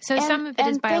 So some of it is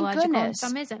thank biological and goodness.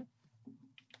 some isn't.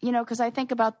 You know, because I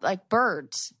think about like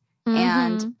birds Mm-hmm.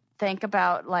 and think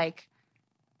about like,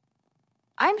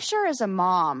 I'm sure as a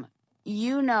mom,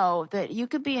 you know that you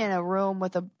could be in a room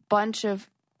with a bunch of,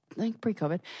 like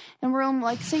pre-COVID, in a room,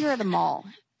 like say you're at the mall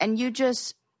and you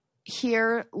just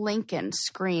hear Lincoln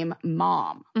scream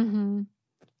mom. Mm-hmm.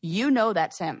 You know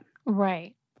that's him.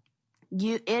 Right.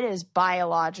 It is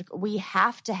biological. We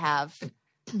have to have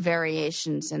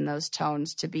variations in those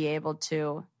tones to be able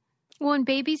to. Well, and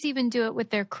babies even do it with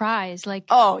their cries. Like,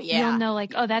 you'll know,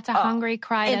 like, oh, that's a hungry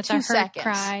cry. in That's a 2 hurt seconds.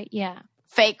 cry. Yeah.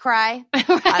 Fake cry.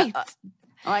 Right.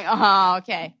 I'm like, oh,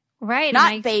 okay. Right.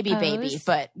 Not and I baby, suppose-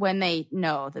 but when they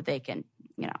know that they can,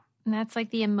 you know. And that's like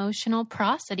the emotional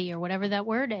prosody or whatever that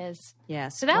word is.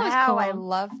 Yes. So that was cool. I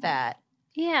love that.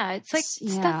 Yeah. It's like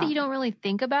stuff that you don't really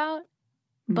think about.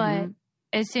 But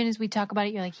as soon as we talk about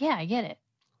it, you're like, yeah, I get it.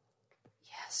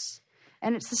 Yes.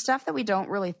 And it's the stuff that we don't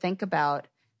really think about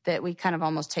that we kind of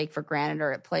almost take for granted,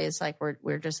 or it plays like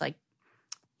we're just like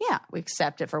Yeah, we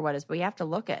accept it for what it is, but we have to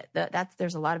look at that.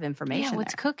 There's a lot of information. Yeah,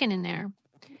 what's there. cooking in there?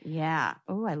 Yeah.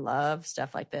 Oh, I love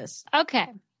stuff like this. Okay.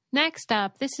 Next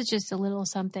up, this is just a little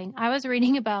something. I was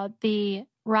reading about the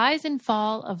rise and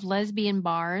fall of lesbian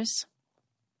bars.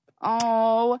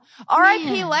 Oh, R.I.P.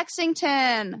 Man.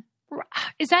 Lexington.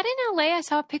 Is that in LA? I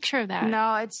saw a picture of that.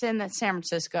 No, it's in San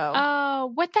Francisco.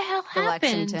 Oh, what the hell The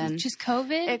happened? Lexington. Just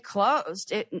COVID? It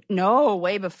closed. No,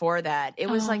 way before that. It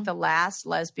was like the last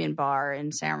lesbian bar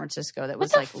in San Francisco that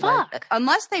was What the fuck?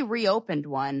 Unless they reopened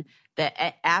one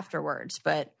that afterwards,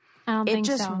 but I don't think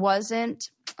just so. wasn't.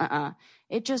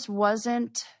 It just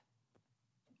wasn't.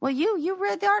 Well, you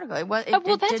read the article.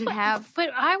 It didn't have. But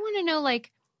I want to know,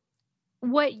 like,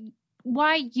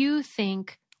 why you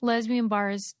think lesbian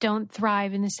bars don't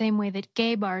thrive in the same way that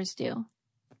gay bars do,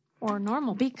 or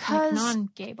normal, because like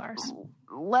non-gay bars.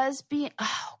 Lesbian.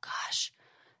 Oh gosh,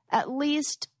 at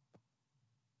least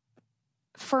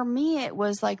for me, it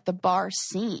was like the bar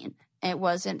scene. It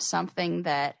wasn't something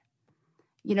that,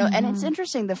 and it's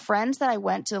interesting. The friends that I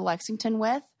went to Lexington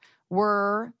with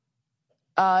were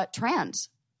trans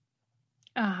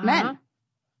men.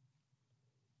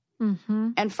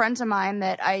 Mm-hmm. And friends of mine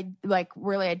that I like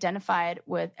really identified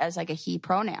with as like a he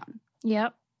pronoun.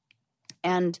 Yep.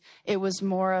 And it was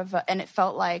more of and it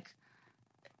felt like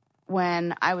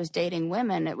when I was dating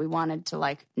women, we wanted to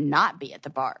like not be at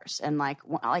the bars. And like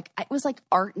it was like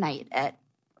art night at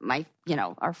my,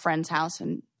 our friend's house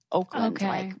in Oakland. Okay.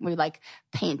 Like we like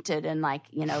painted and like,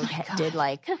 did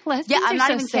like, Lesbians I'm are not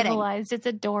so even kidding. civilized. It's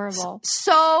adorable.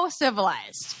 So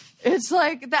civilized. It's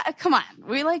like that. Come on.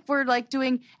 We're like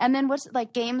doing, and then what's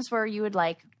like games where you would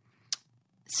like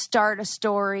start a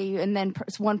story and then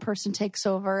one person takes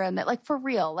over and that like for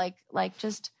real, like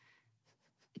just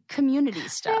community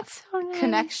stuff, That's so nice.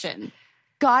 Connection,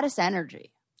 goddess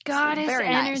energy. Goddess Very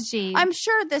energy. Nice. I'm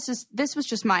sure this was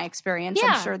just my experience. Yeah.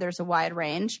 I'm sure there's a wide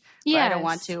range. Yeah. I don't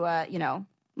want to,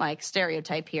 like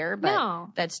stereotype here, but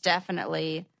No. that's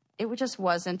definitely, it just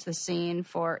wasn't the scene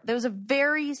for, there was a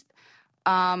very,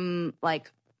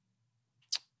 like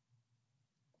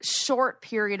short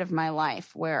period of my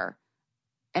life where,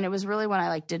 and it was really when I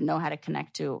like didn't know how to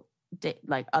connect to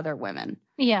like other women.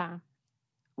 Yeah.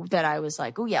 That I was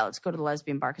like, oh yeah, let's go to the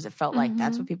lesbian bar because it felt like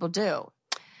that's what people do.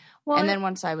 Well, and then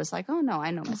once I was like, oh no,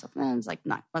 I know myself. Then it's like,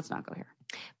 let's not go here.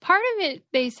 part of it,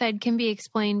 they said, can be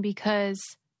explained because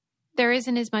there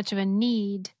isn't as much of a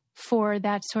need for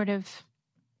that sort of,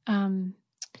 I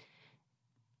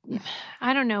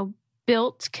don't know,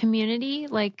 built community.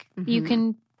 Like you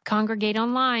can congregate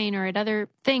online or at other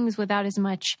things without as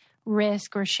much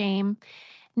risk or shame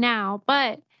now.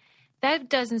 But that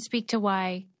doesn't speak to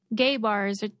why gay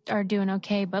bars are doing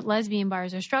okay, but lesbian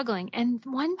bars are struggling. And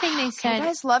one thing they said, you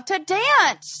guys love to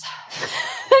dance.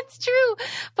 That's true.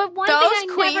 But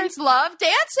those queens love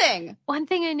dancing. One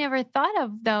thing I never thought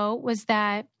of though was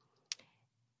that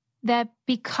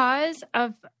because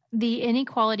of the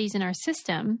inequalities in our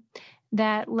system,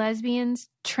 that lesbians,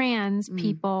 trans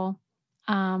people,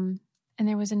 and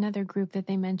there was another group that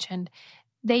they mentioned,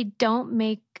 they don't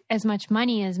make as much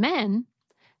money as men.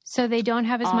 So they don't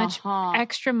have as much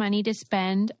extra money to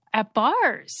spend at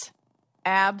bars.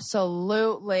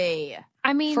 Absolutely.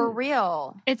 I mean, for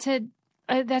real. It's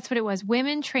that's what it was.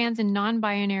 Women, trans, and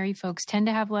non-binary folks tend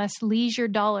to have less leisure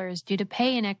dollars due to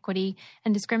pay inequity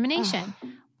and discrimination.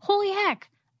 Holy heck.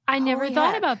 I never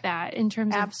thought about that in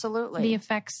terms of the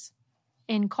effects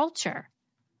in culture.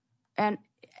 And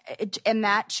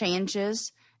that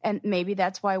changes. And maybe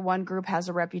that's why one group has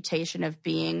a reputation of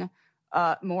being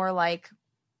more like,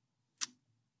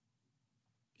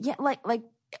 like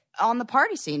on the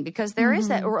party scene, because there is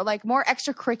that, or like more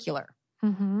extracurricular,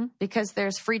 because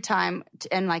there's free time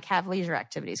and like have leisure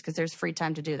activities because there's free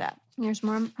time to do that. There's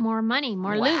more money,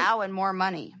 more loot. Wow, and more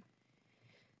money.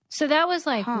 So that was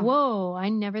like, whoa, I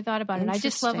never thought about it. I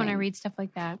just love when I read stuff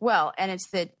like that. Well, and it's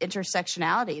the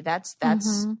intersectionality.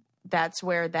 That's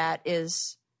where that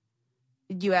is.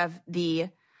 You have the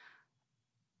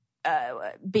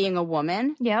being a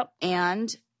woman. Yep. And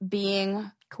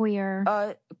being queer.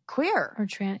 Or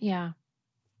trans. Yeah.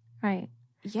 Right.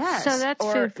 Yes. So that's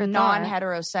food for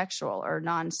non-heterosexual or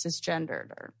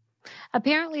non-cisgendered. Or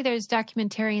apparently there's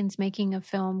documentarians making a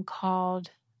film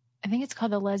called, I think it's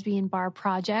called the Lesbian Bar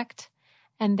Project.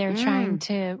 And they're trying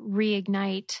to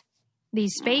reignite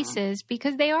these spaces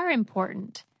because they are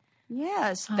important.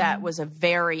 Yes, that was a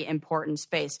very important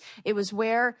space. It was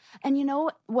where, and you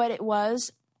know what it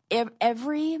was? It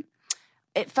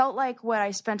felt like what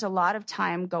I spent a lot of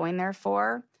time going there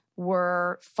for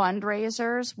were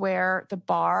fundraisers where the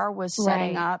bar was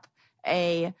setting up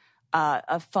a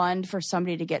a fund for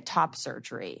somebody to get top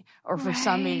surgery or for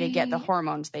somebody to get the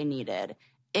hormones they needed.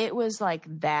 It was like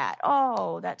that.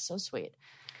 Oh, that's so sweet.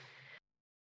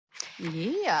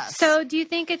 Yes. So do you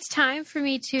think it's time for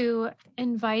me to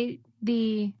invite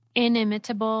the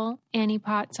inimitable Annie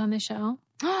Potts on the show?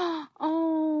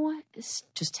 Oh,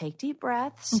 just take deep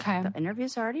breaths. Okay. The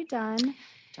interview's already done.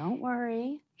 Don't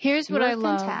worry. Here's what I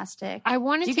love. Fantastic. I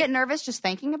wanted Do you get nervous just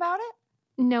thinking about it?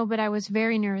 No, but I was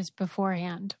very nervous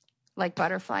beforehand. Like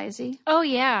butterfliesy? Oh,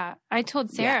 yeah. I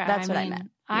told Sarah. Yeah, that's what I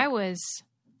meant. Yeah. I was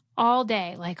all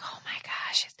day like, oh, my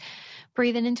gosh,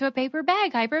 breathing into a paper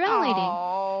bag, hyperventilating.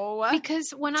 Oh.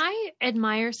 Because when I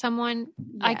admire someone,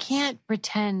 I can't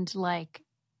pretend like,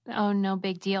 oh, no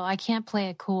big deal. I can't play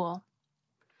it cool.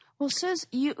 Well, Suze,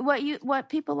 what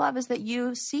people love is that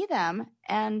you see them,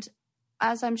 and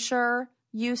as I'm sure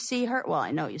you see her. Well, I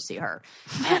know you see her,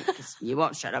 and you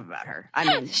won't shut up about her. I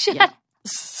mean,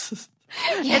 it's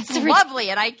lovely,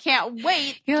 and I can't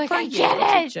wait You're like, for I you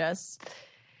get it. to just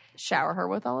shower her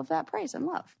with all of that praise and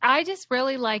love. I just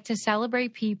really like to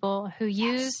celebrate people who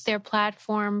use their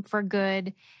platform for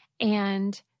good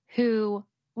and who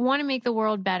want to make the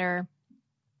world better.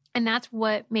 And that's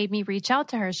what made me reach out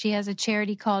to her. She has a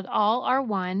charity called All Are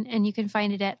One, and you can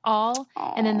find it at all,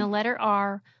 and then the letter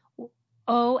R,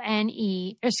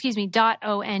 O-N-E,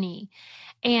 .O-N-E.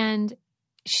 And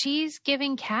she's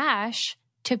giving cash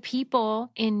to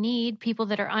people in need, people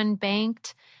that are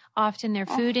unbanked. Often they're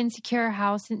food insecure,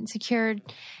 house insecure,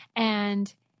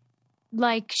 and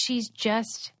like she's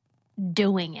just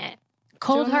doing it.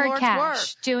 Cold hard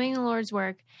cash, doing the Lord's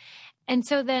work. And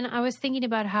so then I was thinking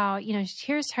about how,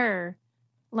 here's her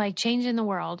like changing the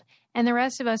world, and the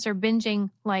rest of us are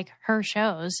binging like her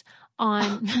shows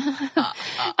on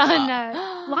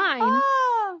line.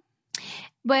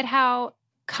 But how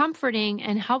comforting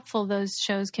and helpful those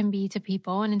shows can be to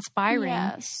people and inspiring,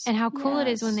 and how cool it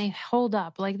is when they hold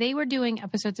up. Like they were doing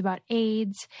episodes about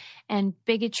AIDS and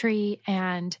bigotry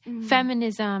and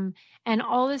feminism and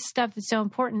all this stuff that's so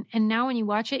important. And now when you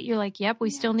watch it, you're like, yep, we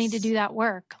still need to do that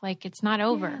work. Like it's not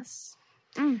over.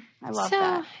 I love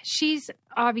that. She's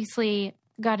obviously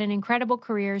got an incredible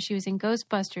career. She was in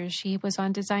Ghostbusters. She was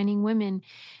on Designing Women.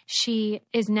 She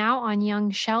is now on Young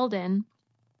Sheldon.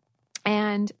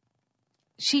 And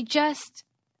she's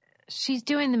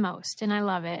doing the most, and I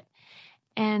love it.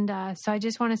 And so I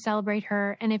just want to celebrate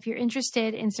her. And if you're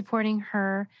interested in supporting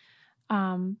her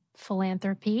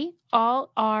philanthropy,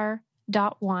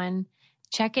 allr.one,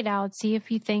 check it out. See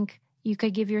if you think you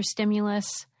could give your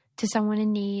stimulus to someone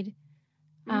in need.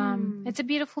 It's a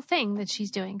beautiful thing that she's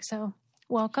doing. So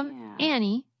welcome,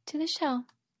 Annie, to the show.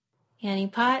 Annie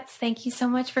Potts, thank you so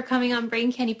much for coming on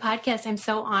Brain Candy Podcast. I'm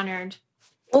so honored.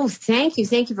 Oh, thank you.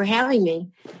 Thank you for having me.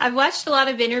 I've watched a lot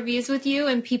of interviews with you,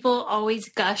 and people always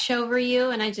gush over you.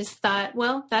 And I just thought,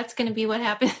 well, that's going to be what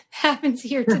happens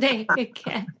here today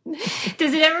again.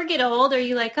 Does it ever get old? Or are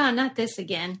you like, oh, not this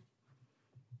again?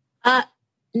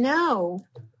 No.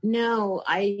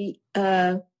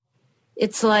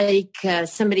 It's like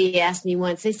somebody asked me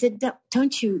once, they said,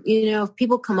 don't you, if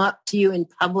people come up to you in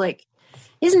public,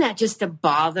 isn't that just a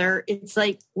bother? It's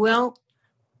like, well,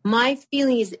 my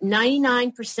feeling is that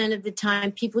 99% of the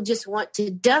time, people just want to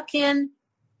duck in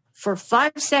for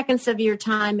 5 seconds of your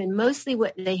time. And mostly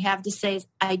what they have to say is,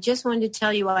 I just wanted to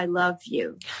tell you I love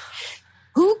you.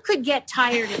 Who could get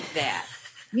tired of that?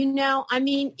 I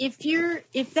mean, if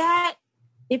that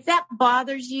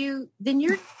bothers you, then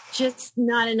you're just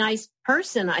not a nice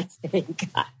person, I think.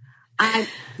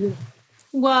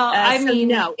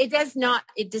 No, it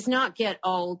does not get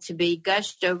old to be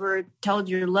gushed over, told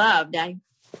you're loved. I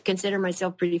consider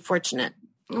myself pretty fortunate.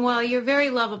 Well, you're very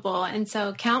lovable. And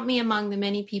so count me among the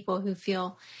many people who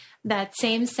feel that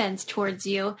same sense towards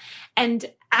you.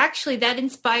 And actually that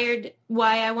inspired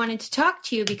why I wanted to talk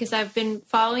to you, because I've been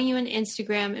following you on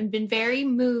Instagram and been very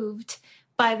moved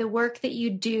by the work that you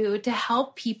do to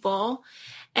help people,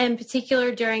 in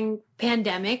particular during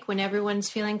pandemic when everyone's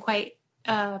feeling quite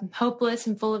hopeless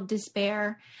and full of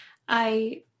despair.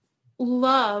 I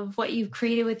love what you've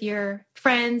created with your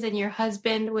friends and your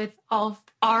husband with All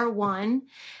Are One.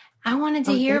 I wanted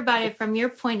to hear about it from your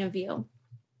point of view.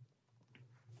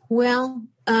 Well,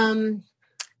 I've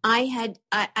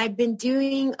been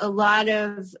doing a lot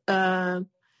of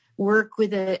work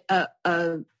with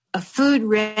a food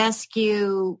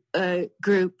rescue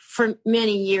group for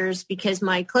many years, because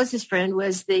my closest friend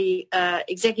was the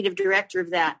executive director of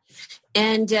that.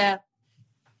 And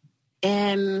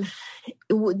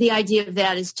the idea of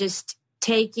that is just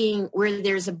taking where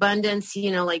there's abundance,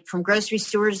 like from grocery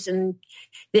stores, and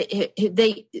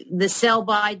the sell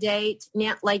by date.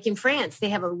 Now, like in France, they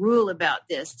have a rule about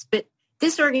this, but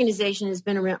this organization has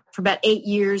been around for about 8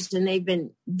 years, and they've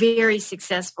been very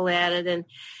successful at it. And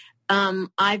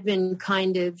I've been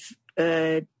kind of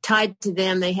tied to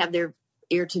them. They have their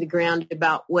ear to the ground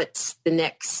about what's the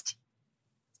next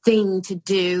thing to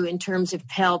do in terms of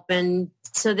help. And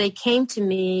so they came to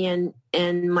me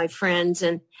and my friends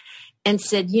and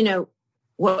said, you know,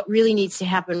 what really needs to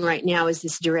happen right now is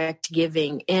this direct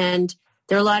giving. And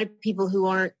there are a lot of people who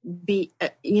aren't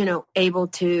able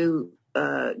to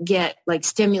get like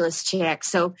stimulus checks.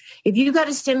 So if you got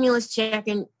a stimulus check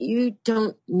and you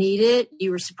don't need it,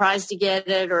 you were surprised to get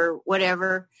it or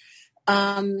whatever,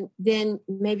 then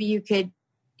maybe you could,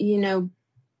 you know,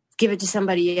 give it to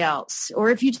somebody else.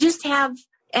 Or if you just have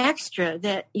extra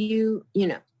that you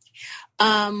know.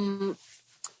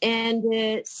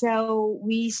 So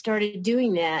we started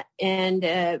doing that,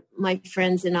 and my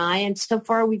friends and I, and so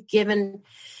far we've given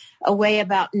away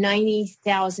about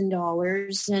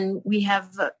 $90,000, and we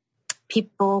have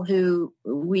people who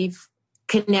we've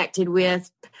connected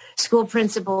with, school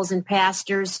principals and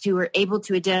pastors who are able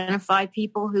to identify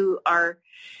people who are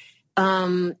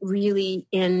really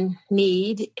in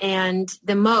need. And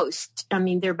the most, I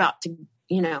mean, they're about to,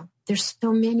 you know, there's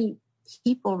so many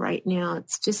people right now.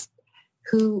 It's just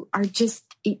who are just,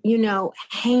 you know,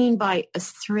 hanging by a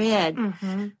thread.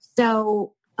 Mm-hmm.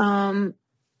 So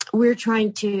we're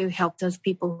trying to help those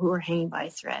people who are hanging by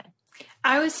a thread.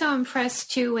 I was so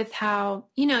impressed too with how,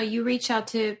 you know, you reach out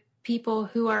to people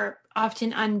who are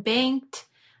often unbanked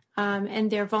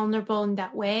and they're vulnerable in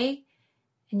that way,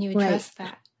 and you address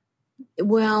that.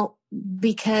 Well,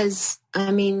 because,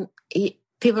 I mean,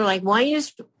 people are like, why don't you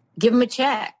just give them a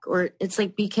check? Or it's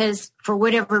like, because for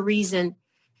whatever reason,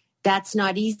 that's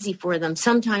not easy for them.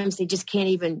 Sometimes they just can't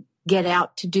even get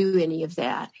out to do any of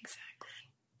that. Exactly.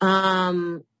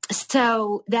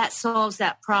 So that solves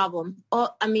that problem.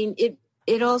 I mean,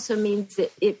 it also means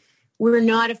that we're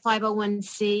not a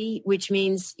 501c, which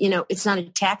means, you know, it's not a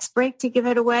tax break to give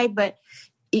it away, but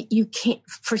you can't,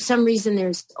 for some reason,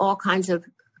 there's all kinds of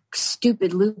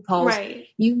stupid loopholes. Right.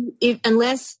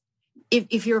 Unless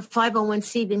you're a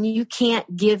 501c, then you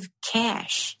can't give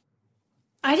cash.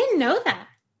 I didn't know that.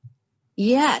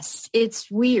 Yes, it's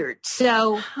weird.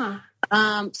 So,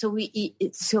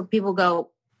 so people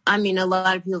go, I mean, a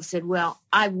lot of people said, well,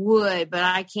 I would, but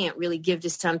I can't really give to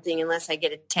something unless I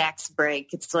get a tax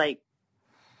break. It's like,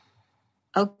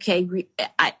 okay,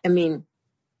 I mean,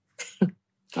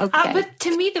 okay. But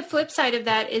to me, the flip side of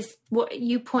that is what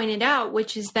you pointed out,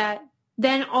 which is that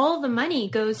then all the money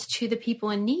goes to the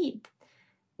people in need.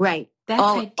 Right. That's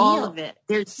ideal. All of it.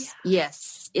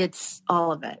 Yes, it's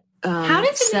all of it. How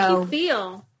does it make you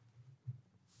feel?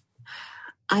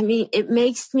 I mean, it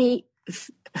makes me,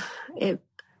 it's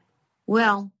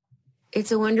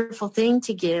a wonderful thing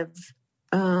to give.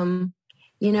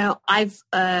 You know,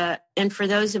 and for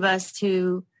those of us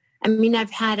who, I mean,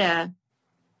 I've had a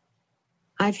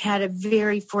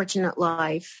very fortunate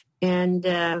life. And,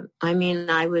 I mean,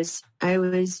 I was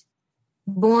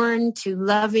born to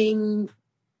loving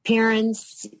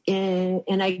parents,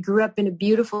 and I grew up in a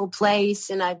beautiful place,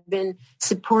 and I've been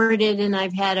supported, and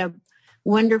I've had a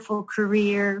wonderful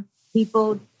career.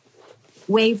 People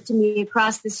wave to me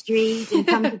across the street and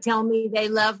come to tell me they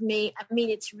love me. I mean,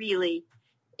 it's really,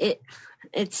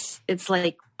 it's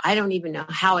like, I don't even know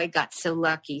how I got so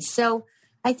lucky. So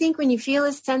I think when you feel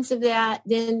a sense of that,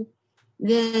 then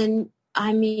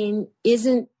I mean,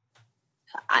 wouldn't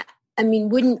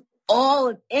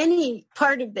any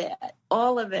part of that,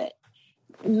 all of it,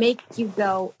 make you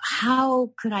go,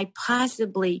 how could I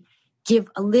possibly give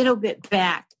a little bit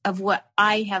back of what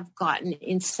I have gotten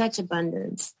in such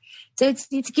abundance? So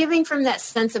it's giving from that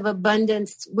sense of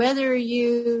abundance, whether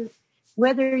your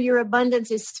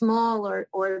abundance is small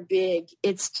or big.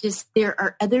 It's just there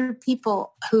are other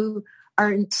people who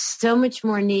are in so much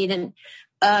more need. And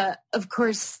of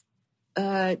course,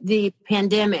 the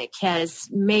pandemic has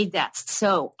made that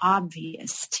so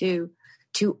obvious to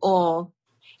all.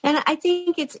 And I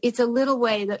think it's a little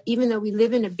way that, even though we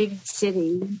live in a big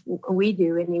city, we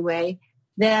do anyway,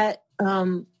 that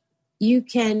you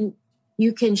can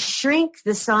shrink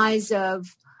the size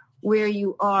of where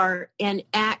you are and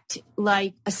act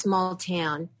like a small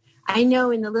town. I know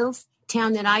in the little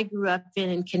town that I grew up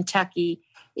in Kentucky,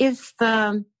 if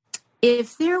there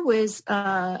was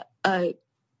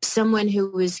someone who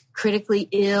was critically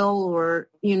ill, or,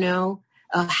 you know,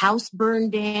 a house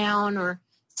burned down, or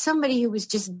somebody who was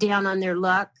just down on their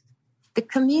luck, the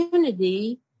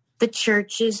community, the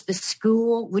churches, the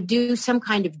school would do some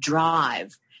kind of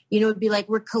drive. You know, it'd be like,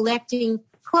 we're collecting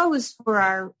clothes for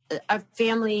our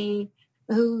family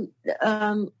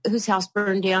whose house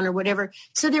burned down or whatever.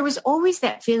 So there was always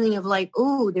that feeling of like,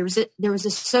 oh, there was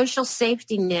a social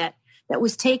safety net that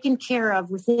was taken care of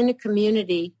within a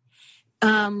community.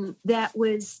 That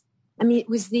was, I mean, it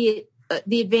was the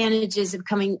advantages of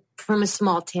coming from a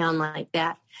small town like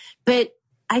that. But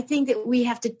I think that we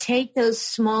have to take those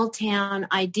small town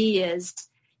ideas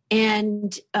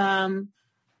and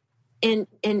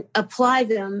apply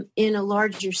them in a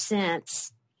larger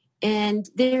sense. And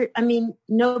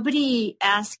nobody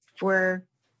asked for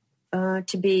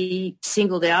to be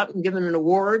singled out and given an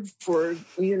award for,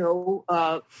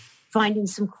 finding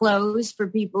some clothes for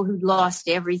people who'd lost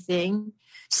everything.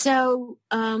 So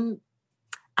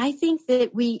I think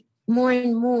that more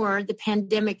and more, the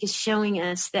pandemic is showing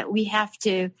us that we have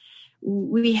to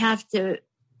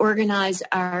organize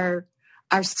our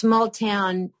small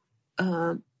town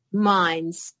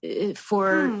minds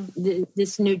for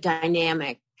this new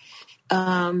dynamic.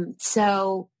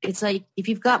 So it's like, if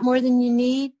you've got more than you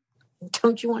need,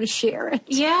 don't you want to share it?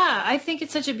 Yeah, I think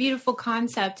it's such a beautiful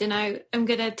concept, and I'm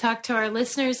going to talk to our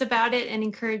listeners about it and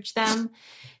encourage them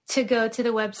to go to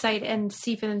the website and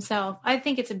see for themselves. I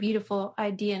think it's a beautiful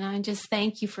idea, and I just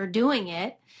thank you for doing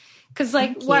it. Because,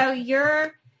 while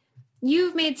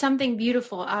you've made something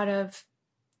beautiful out of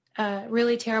a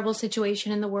really terrible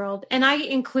situation in the world, and I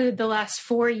include the last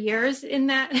 4 years in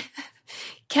that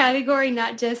category,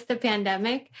 not just the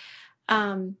pandemic.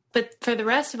 But for the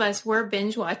rest of us, we're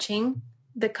binge watching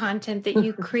the content that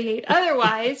you create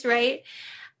otherwise, right?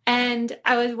 And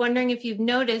I was wondering if you've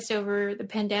noticed over the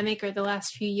pandemic or the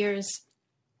last few years,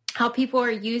 how people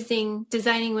are using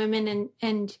Designing Women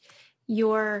and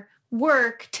your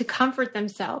work to comfort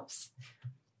themselves.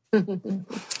 I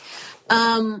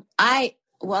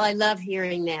love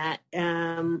hearing that.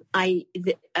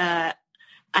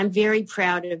 I'm very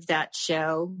proud of that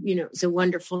show. It was a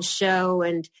wonderful show,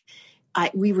 and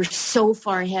we were so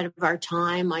far ahead of our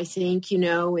time, I think,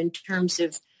 in terms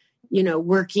of,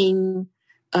 working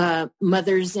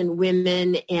mothers and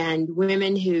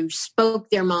women who spoke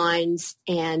their minds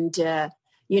and,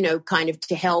 kind of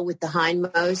to hell with the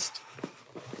hindmost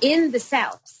in the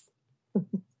South.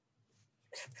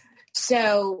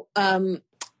 So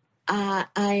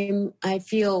I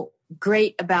feel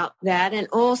great about that. And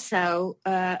also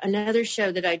another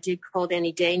show that I did called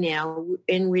Any Day Now,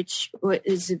 in which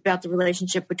is about the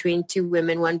relationship between two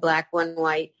women, one black, one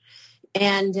white,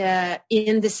 and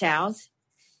in the South.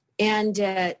 And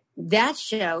that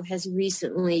show has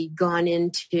recently gone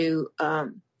into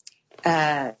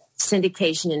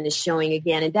syndication and is showing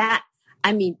again. And that,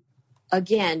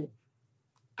 again,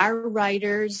 our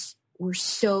writers were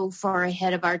so far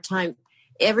ahead of our time.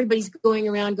 Everybody's going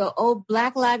around oh,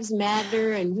 Black Lives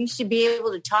Matter, and we should be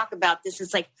able to talk about this.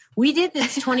 It's like, we did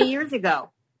this 20 years ago,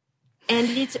 and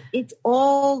it's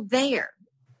all there.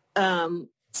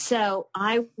 So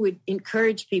I would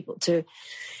encourage people to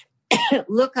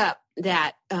look up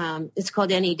that. It's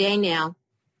called Any Day Now.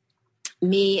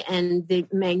 Me and the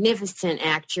magnificent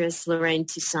actress Lorraine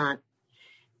Toussaint.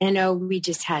 And we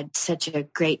just had such a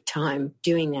great time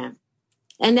doing that.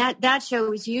 And that show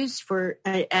was used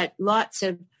at lots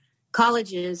of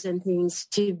colleges and things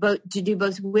to do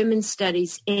both women's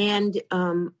studies and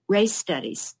race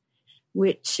studies,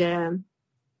 which I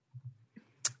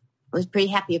was pretty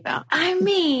happy about.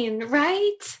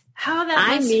 Right? How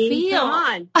that must feel. Come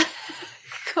on.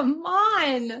 Come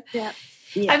on. Yeah.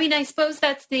 I suppose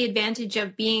that's the advantage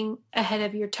of being ahead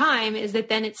of your time, is that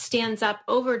then it stands up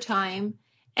over time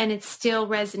and it still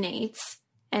resonates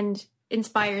and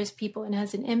inspires people and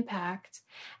has an impact.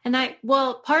 And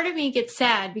part of me gets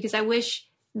sad because I wish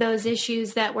those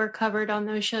issues that were covered on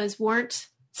those shows weren't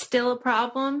still a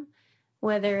problem,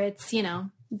 whether it's,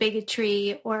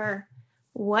 bigotry or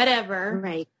whatever.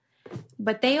 Right.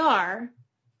 But they are.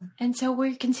 And so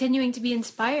we're continuing to be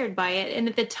inspired by it. And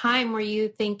at the time, were you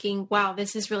thinking, wow,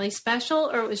 this is really special,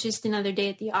 or it was just another day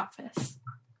at the office?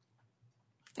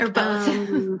 Or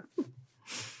both?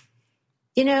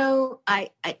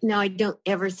 I don't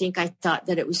ever think I thought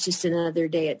that it was just another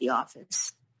day at the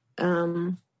office.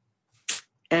 I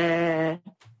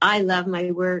love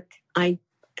my work. I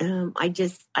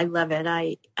love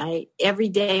it. Every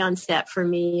day on set for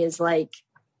me is like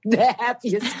the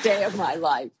happiest day of my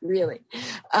life, really.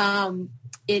 I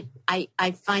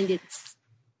find it's,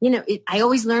 I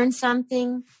always learn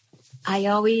something.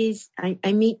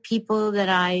 I meet people that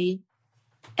I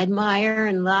admire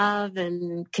and love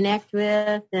and connect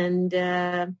with, and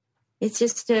it's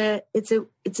just it's a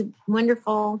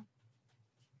wonderful.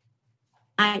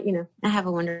 I have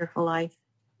a wonderful life.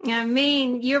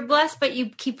 You're blessed, but you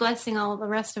keep blessing all the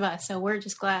rest of us, so we're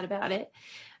just glad about it.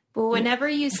 But whenever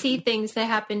you see things that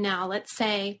happen now, let's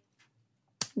say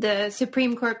the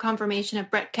Supreme Court confirmation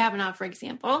of Brett Kavanaugh, for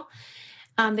example,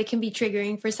 that can be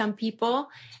triggering for some people.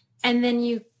 And then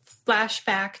you flash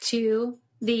back to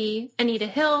the Anita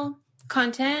Hill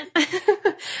content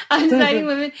on citing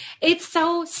women. It's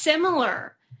so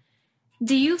similar.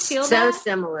 Do you feel that? So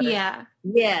similar. Yeah.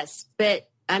 Yes. But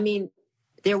I mean,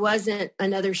 there wasn't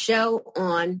another show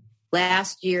on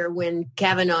last year when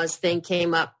Kavanaugh's thing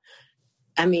came up.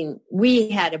 I mean, we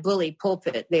had a bully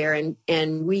pulpit there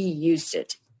and we used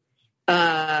it.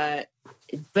 But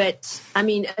I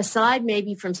mean, aside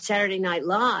maybe from Saturday Night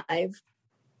Live,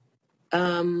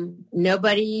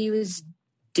 nobody was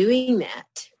doing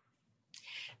that.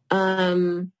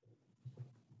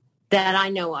 That I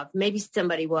know of. Maybe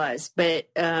somebody was, but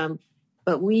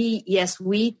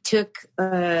we took,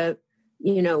 current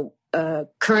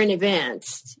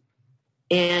events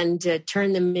and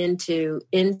turned them into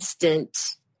instant,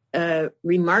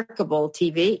 remarkable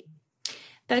TV.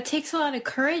 That takes a lot of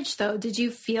courage, though. Did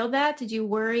you feel that? Did you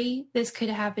worry this could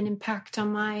have an impact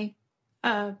on my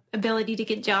ability to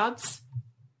get jobs?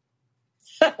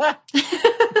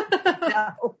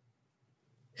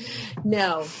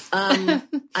 No. I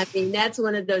mean, that's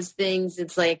one of those things.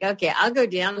 It's like, okay, I'll go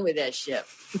down with that ship.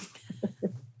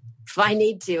 If I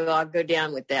need to, I'll go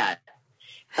down with that.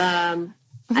 I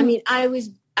mean, I was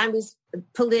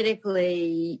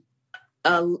politically,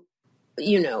 aligned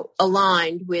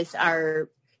with our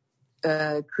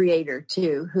creator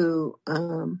too, who,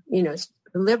 is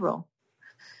liberal.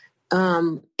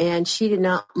 And she did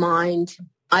not mind.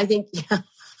 I think the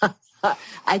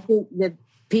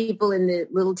people in the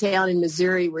little town in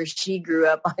Missouri where she grew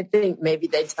up, I think maybe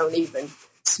they don't even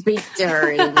speak to her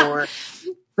anymore.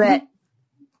 But,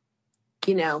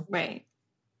 Right.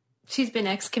 She's been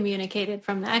excommunicated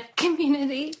from that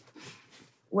community.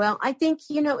 Well, I think,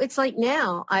 it's like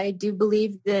now. I do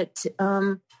believe that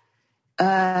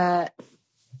the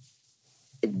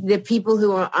people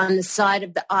who are on the side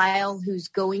of the aisle who's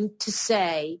going to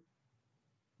say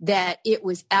that it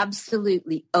was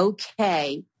absolutely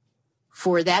okay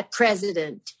for that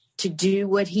president to do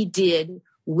what he did,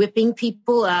 whipping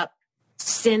people up,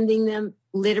 sending them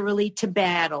literally to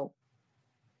battle,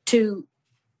 to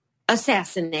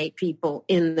assassinate people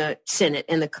in the Senate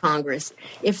and the Congress.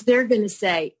 If they're going to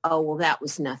say, oh, well, that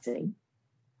was nothing,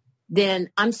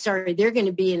 then I'm sorry, they're going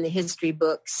to be in the history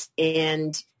books.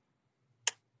 And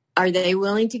are they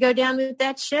willing to go down with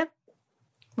that ship?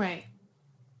 Right.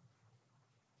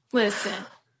 Listen,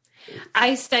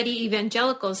 I study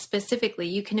evangelicals specifically.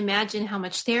 You can imagine how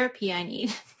much therapy I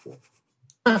need.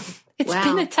 It's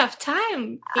been a tough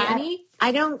time, Annie.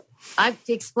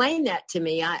 Explain that to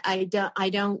me. I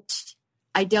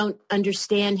don't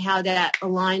understand how that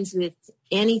aligns with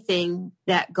anything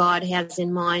that God has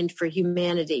in mind for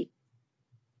humanity.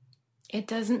 It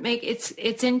doesn't make it's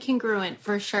incongruent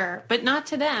for sure, but not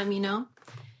to them,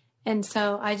 And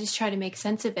so I just try to make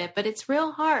sense of it, but it's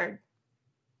real hard.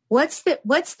 What's the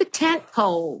tent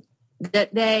pole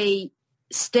that they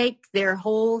stake their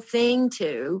whole thing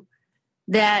to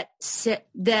that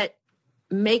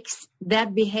makes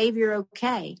that behavior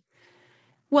okay?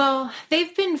 Well,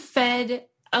 they've been fed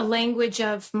a language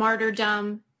of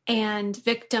martyrdom and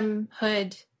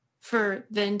victimhood for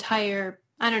the entire,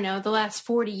 the last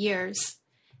 40 years.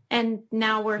 And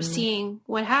now we're seeing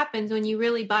what happens when you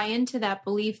really buy into that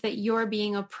belief that you're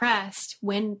being oppressed,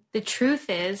 when the truth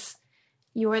is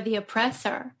you're the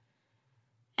oppressor.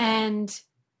 And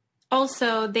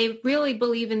also they really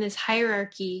believe in this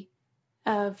hierarchy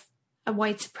of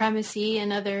white supremacy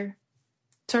and other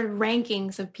sort of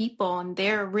rankings of people, and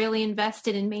they're really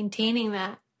invested in maintaining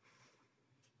that.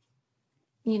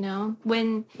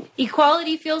 When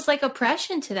equality feels like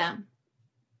oppression to them.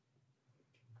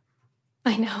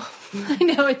 I know,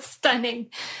 it's stunning.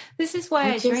 This is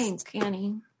why I drink,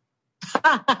 Annie.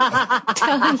 I'm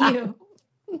telling you.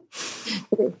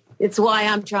 It's why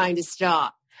I'm trying to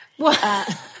stop. Well,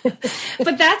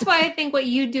 but that's why I think what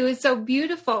you do is so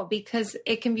beautiful, because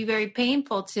it can be very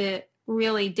painful to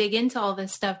really dig into all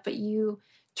this stuff, but you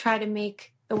try to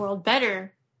make the world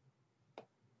better.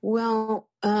 Well,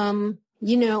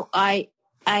 I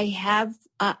have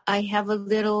a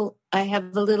little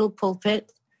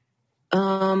pulpit.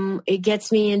 It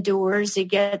gets me indoors. It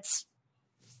gets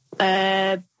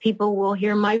people will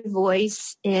hear my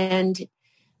voice, and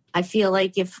I feel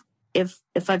like if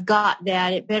I've got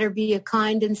that, it better be a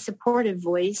kind and supportive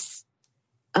voice.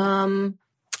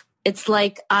 It's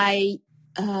like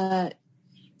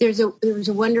there's a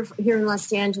wonderful, here in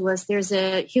Los Angeles, there's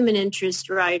a human interest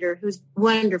writer who's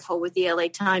wonderful with the LA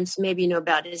Times. Maybe you know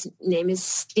about his name is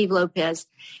Steve Lopez.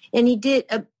 And he did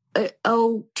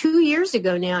 2 years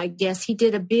ago now, I guess, he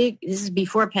did this is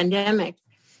before pandemic.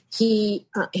 He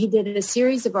did a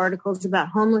series of articles about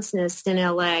homelessness in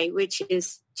LA, which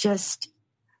is just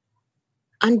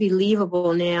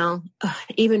unbelievable now,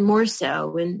 even more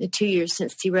so in the 2 years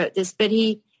since he wrote this. But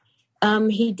he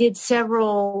did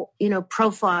several,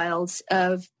 profiles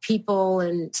of people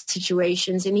and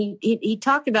situations. And he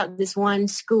talked about this one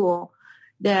school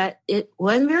that it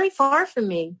wasn't very far from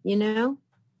me, and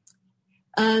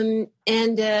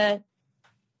their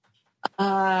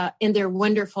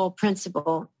wonderful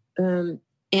principal,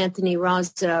 Anthony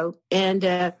Razzo.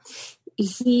 And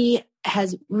he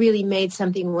has really made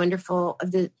something wonderful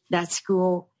of that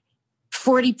school.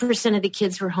 40% of the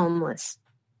kids were homeless.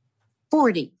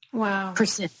 40%. Wow.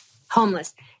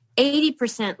 Homeless.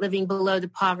 80% living below the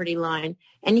poverty line.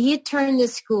 And he had turned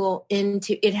this school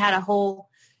it had a whole,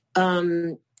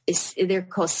 they're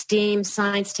called STEAM,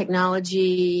 science,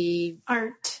 technology.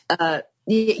 Art.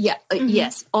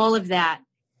 Yes, all of that.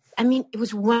 I mean, it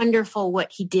was wonderful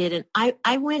what he did. And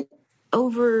I went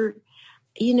over,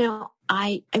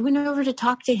 I went over to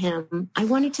talk to him. I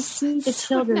wanted to see the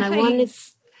children.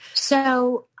 Nice.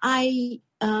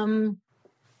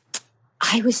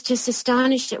 I was just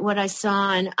astonished at what I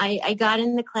saw. And I got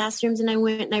in the classrooms and I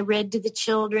went and I read to the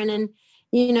children and,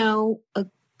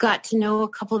 got to know a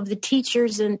couple of the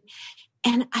teachers. And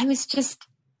I was just,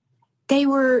 they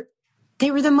were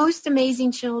the most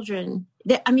amazing children.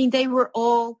 They were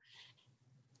all,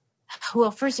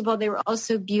 well, first of all, they were all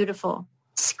so beautiful,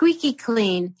 squeaky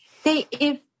clean.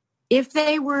 If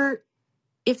they were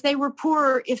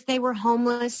poor, if they were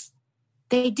homeless,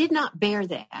 they did not bear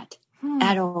that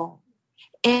at all.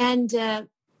 And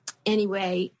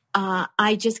anyway,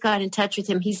 I just got in touch with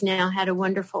him. He's now had a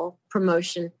wonderful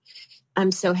promotion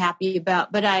I'm so happy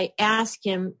about. But I asked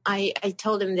him, I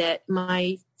told him that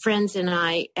my friends and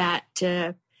I at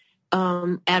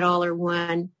All or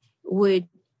One would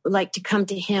like to come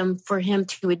to him for him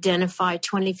to identify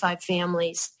 25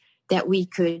 families that we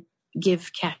could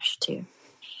give cash to.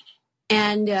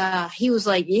 And he was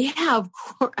like, yeah, of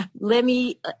course,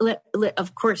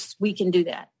 of course we can do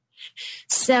that.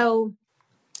 So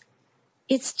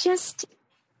it's just,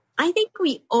 I think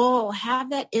we all have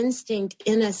that instinct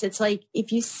in us. It's like,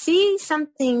 if you see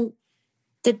something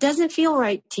that doesn't feel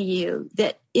right to you,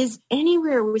 that is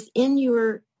anywhere within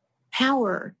your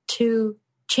power to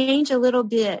change a little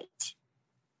bit,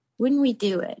 wouldn't we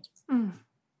do it?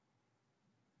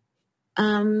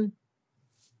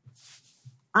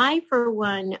 I, for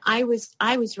one, I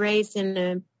was raised in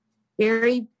a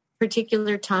very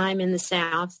particular time in the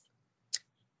South.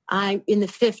 In the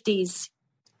 50s,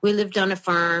 we lived on a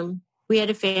farm. We had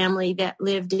a family that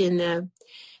lived in the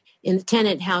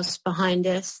tenant house behind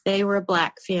us. They were a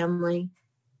black family,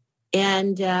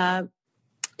 and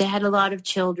they had a lot of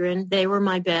children. They were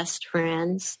my best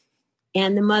friends,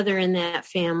 and the mother in that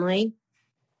family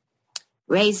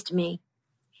raised me,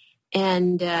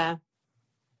 and that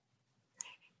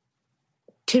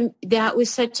was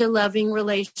such a loving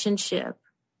relationship.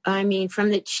 I mean,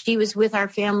 she was with our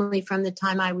family from the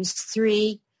time I was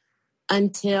 3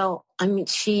 until,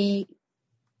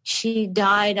 she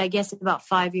died, I guess, about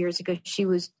 5 years ago. She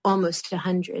was almost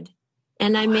 100.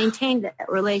 And I maintained that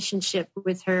relationship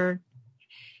with her.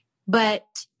 But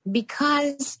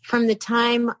because from the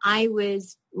time I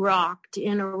was rocked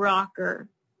in a rocker,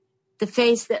 the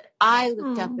face that I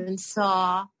looked up and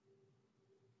saw,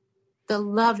 the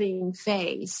loving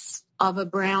face of a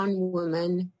brown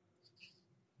woman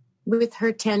with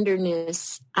her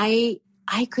tenderness, I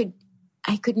could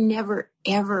never,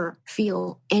 ever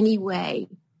feel any way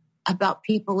about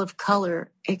people of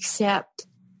color except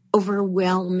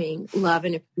overwhelming love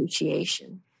and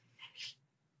appreciation.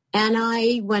 And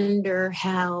I wonder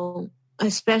how,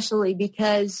 especially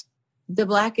because the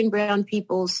black and brown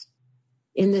peoples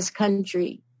in this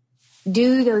country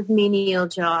do those menial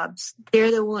jobs.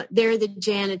 They're the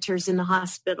janitors in the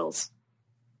hospitals.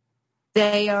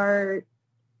 They are.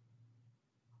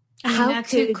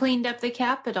 That's who cleaned up the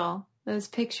Capitol. Those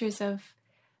pictures of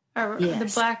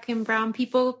the black and brown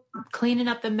people cleaning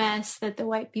up the mess that the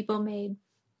white people made.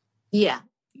 Yeah.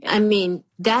 I mean,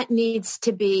 that needs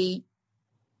to be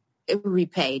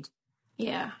repaid.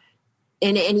 Yeah.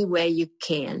 In any way you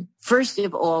can. First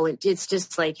of all, it's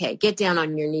just like, hey, get down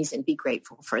on your knees and be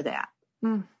grateful for that.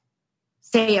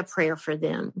 Say a prayer for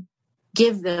them.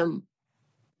 Give them,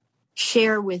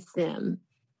 share with them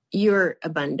your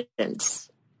abundance.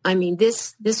 I mean,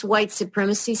 this white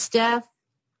supremacy stuff,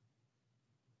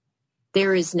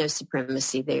 there is no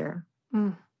supremacy there.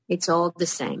 It's all the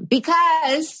same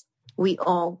because we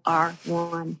all are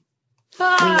one.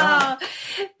 Oh,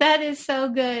 that is so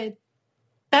good.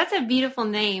 That's a beautiful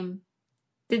name.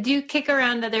 Did you kick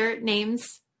around other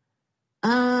names?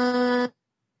 You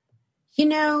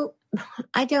know,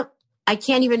 I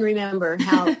can't even remember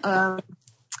how,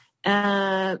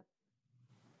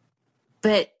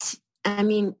 but I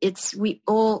mean,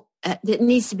 it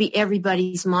needs to be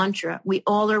everybody's mantra. We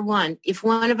all are one. If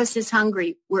one of us is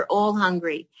hungry, we're all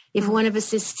hungry. If one of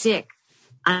us is sick,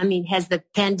 I mean, has the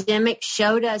pandemic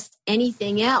showed us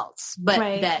anything else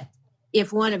but that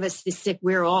if one of us is sick,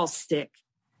 we're all sick.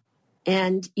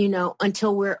 And, you know,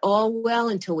 until we're all well,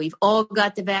 until we've all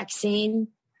got the vaccine,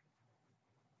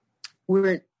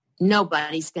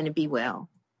 nobody's going to be well.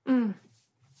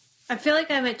 I feel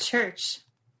like I'm at church.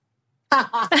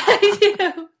 I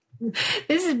do.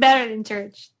 This is better than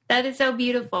church. That is so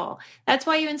beautiful. That's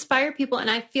why you inspire people.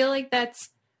 And I feel like that's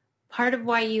part of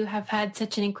why you have had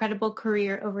such an incredible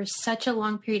career over such a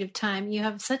long period of time. You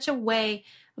have such a way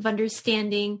of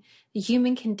understanding the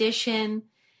human condition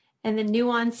and the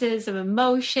nuances of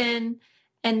emotion.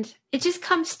 And it just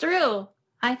comes through,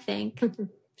 I think.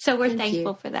 So we're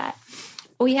thankful for that.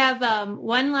 We have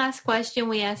one last question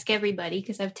we ask everybody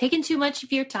because I've taken too much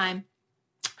of your time.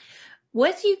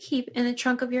 What do you keep in the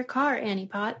trunk of your car, Annie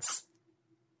Potts?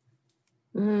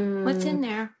 What's in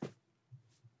there?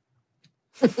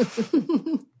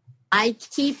 I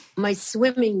keep my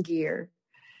swimming gear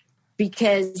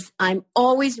because I'm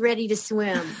always ready to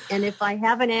swim. And if I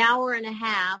have an hour and a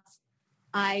half,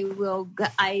 I will go.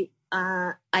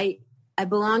 I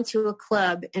belong to a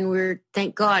club, and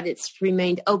thank God it's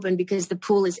remained open because the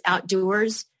pool is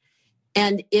outdoors.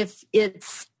 And if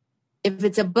it's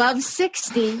above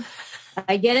 60,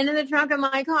 I get into the trunk of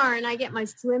my car and I get my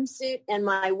swimsuit and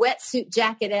my wetsuit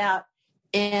jacket out,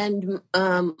 and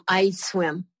I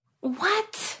swim.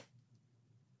 What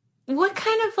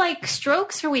kind of like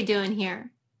strokes are we doing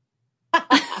here?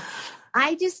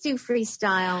 I just do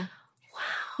freestyle. Wow.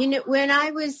 You know, when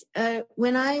I was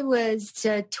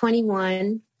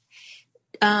 21,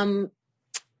 I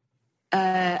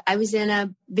was in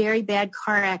a very bad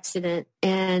car accident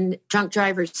and drunk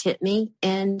drivers hit me,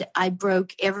 and I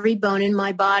broke every bone in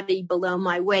my body below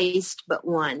my waist but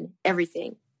one,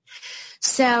 everything.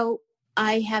 So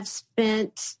I have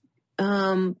spent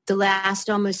the last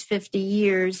almost 50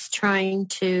 years trying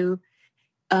to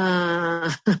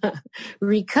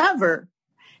recover.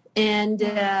 And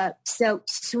so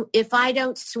if I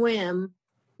don't swim,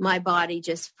 my body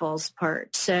just falls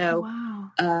apart. So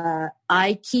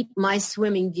I keep my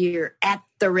swimming gear at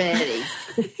the ready.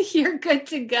 You're good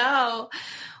to go.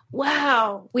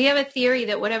 Wow. We have a theory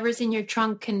that whatever's in your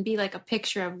trunk can be like a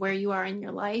picture of where you are in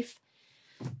your life.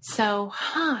 So,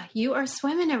 you are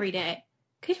swimming every day.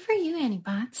 Good for you, Annie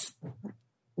Potts.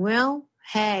 Well,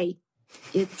 hey,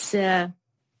 it's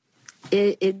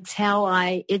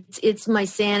my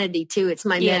sanity too. It's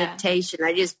my meditation.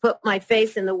 I just put my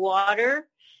face in the water,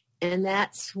 and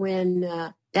that's when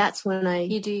you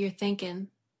do your thinking.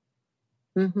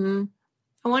 Mm-hmm.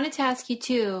 I wanted to ask you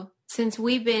too, since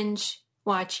we binge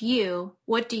watch you,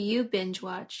 what do you binge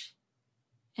watch?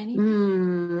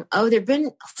 Anything? There've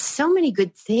been so many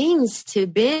good things to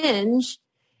binge.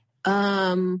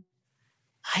 I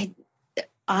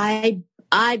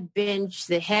binged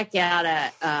the heck out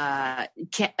of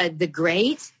The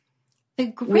Great. The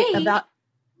Great?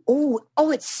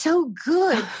 It's so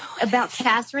good. About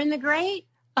Catherine the Great.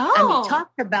 Oh. I mean,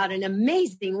 talk about an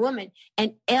amazing woman.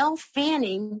 And Elle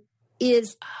Fanning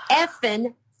is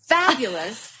effing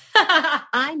fabulous.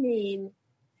 I mean,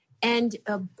 and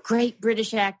a great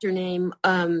British actor named,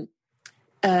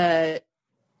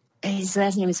 his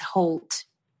last name is Holt.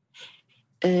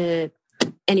 Anyway,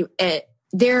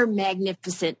 they're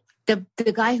magnificent. The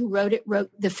guy who wrote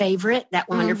The Favorite, that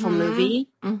wonderful movie.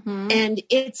 Mm-hmm. And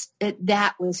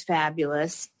that was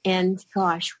fabulous. And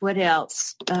gosh, what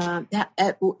else?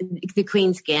 The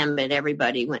Queen's Gambit,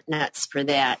 everybody went nuts for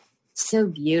that. So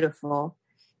beautiful.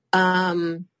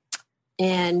 And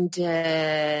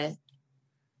a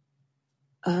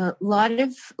lot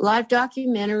of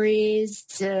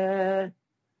documentaries.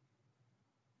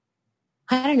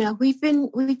 I don't know. We've been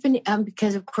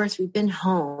because of course we've been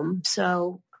home.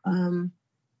 So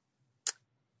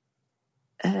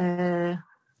anyway,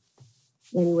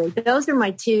 those are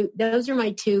my two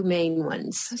main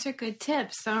ones. Those are good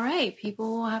tips. All right,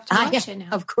 people will have to watch it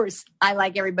now. Of course, I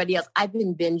like everybody else. I've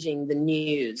been binging the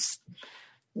news.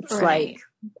 It's like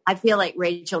I feel like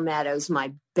Rachel Maddow's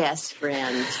my best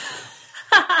friend.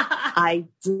 I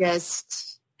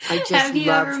just have you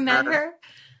love ever met her?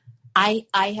 I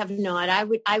have not. I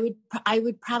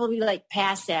would probably like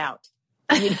pass out,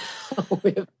 you know,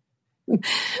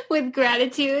 with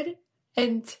gratitude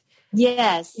and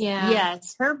yes.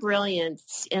 Her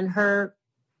brilliance and her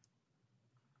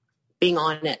jumping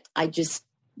on it. I just,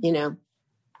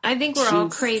 I think we're all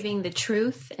craving the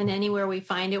truth, and anywhere we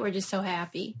find it, we're just so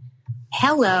happy.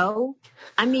 Hello.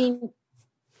 I mean,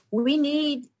 we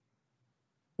need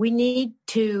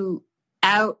to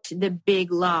out the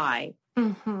big lie.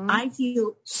 Mm-hmm. I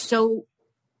feel so,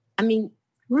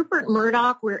 Rupert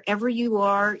Murdoch, wherever you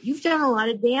are, you've done a lot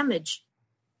of damage.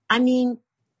 I mean,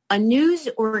 a news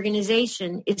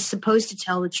organization is supposed to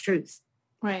tell the truth.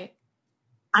 Right.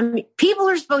 I mean, people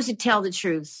are supposed to tell the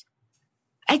truth.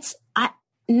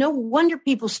 No wonder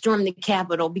people storm the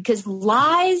Capitol, because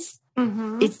lies,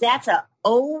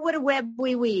 what a web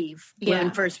we weave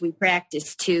when first we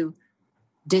practice to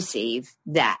deceive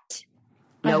that.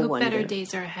 I hope better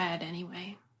days are ahead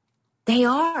anyway. They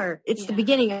are. It's the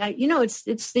beginning.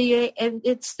 It's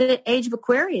the age of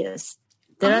Aquarius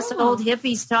that us old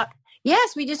hippies talk.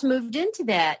 Yes, we just moved into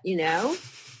that,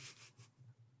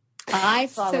 I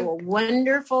follow a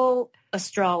wonderful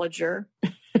astrologer.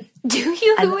 Do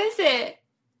you? Who is it?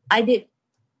 I did.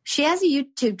 She has a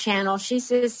YouTube channel.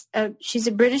 She's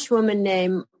a British woman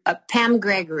named Pam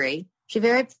Gregory. She's a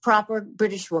very proper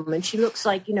British woman. She looks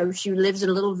like, she lives in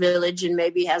a little village and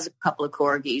maybe has a couple of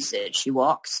corgis that she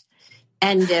walks.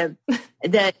 And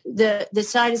the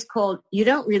site is called "You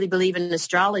Don't Really Believe in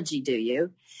Astrology, Do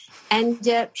You?" And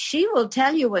she will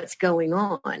tell you what's going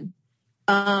on.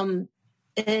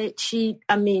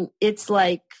 It's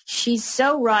like she's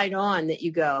so right on that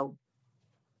you go,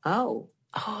 oh,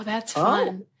 that's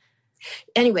fun.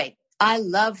 Anyway, I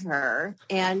love her.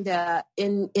 And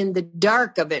in the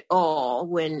dark of it all,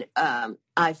 when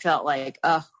I felt like,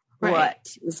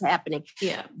 what was happening?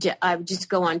 Yeah, I would just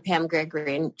go on Pam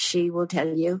Gregory, and she will tell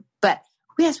you. But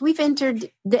yes, we've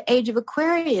entered the age of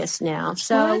Aquarius now.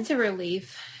 So that's a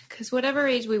relief, because whatever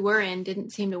age we were in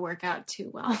didn't seem to work out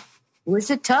too well. It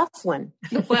was a tough one.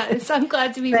 It was. I'm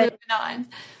glad to be moving on.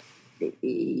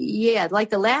 Yeah, like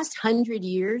the last 100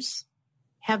 years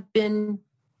have been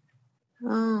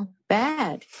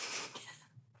bad.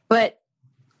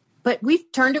 But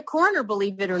we've turned a corner,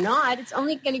 believe it or not. It's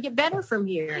only going to get better from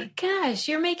here. My gosh,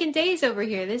 you're making days over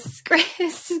here. This is great.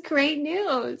 This is great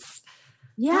news.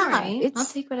 Yeah, all right. I'll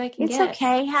take what I can get. It's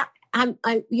okay.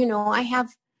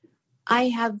 I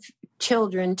have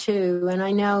children too, and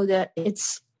I know that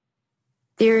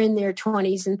they're in their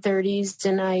 20s and 30s,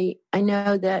 and I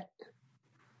know that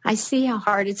I see how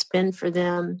hard it's been for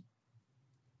them.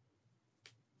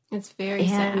 It's very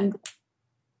sad.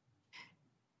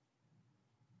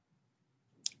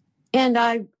 And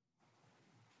I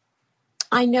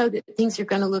know that things are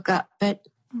going to look up, but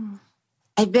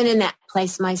I've been in that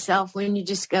place myself when you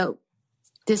just go,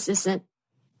 this isn't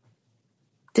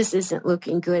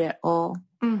looking good at all.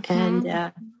 Mm-hmm.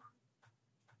 And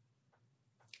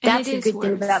that's a good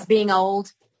thing about being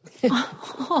old.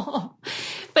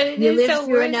 But you live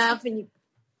through enough, and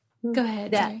go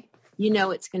ahead. Sorry.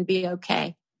 It's going to be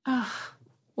okay.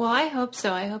 Well, I hope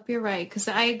so. I hope you're right, because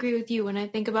I agree with you. When I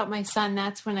think about my son,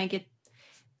 that's when I get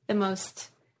the most,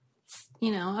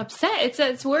 upset.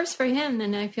 It's worse for him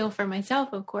than I feel for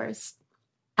myself, of course.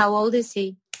 How old is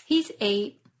he? He's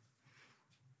 8.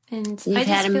 And you've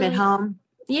had him at home?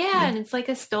 Yeah, and it's like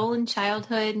a stolen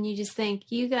childhood, and you just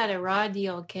think, you got a raw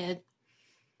deal, kid.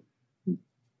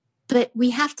 But we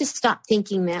have to stop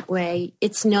thinking that way.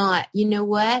 It's not. You know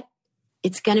what?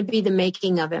 It's going to be the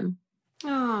making of him.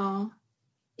 Oh.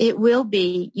 It will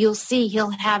be. You'll see.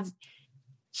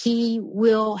 He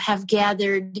will have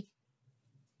gathered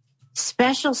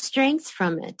special strength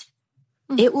from it.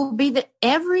 Mm-hmm. It will be that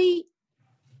everything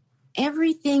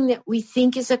that we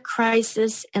think is a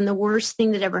crisis and the worst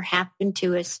thing that ever happened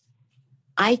to us,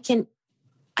 I can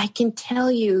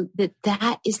tell you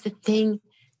that is the thing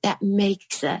that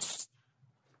makes us.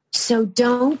 So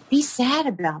don't be sad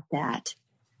about that.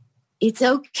 It's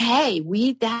okay.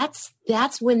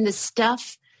 That's when the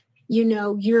stuff,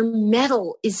 your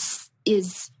metal is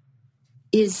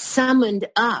summoned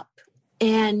up,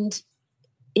 and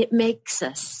it makes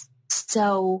us.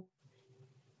 So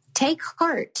take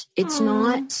heart. It's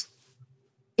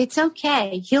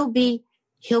okay. He'll be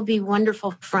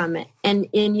wonderful from it. And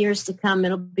in years to come,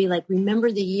 it'll be like,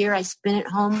 remember the year I spent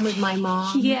at home with my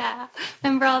mom? Yeah.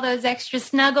 Remember all those extra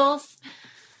snuggles?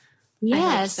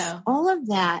 Yes. So. All of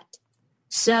that.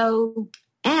 So,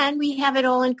 and we have it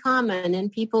all in common, and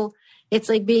people, it's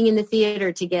like being in the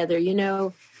theater together.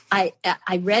 I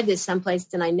read this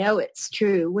someplace, and I know it's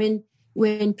true.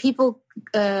 When people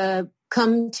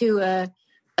come to a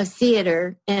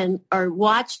theater and are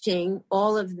watching,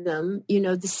 all of them,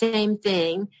 the same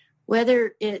thing,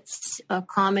 whether it's a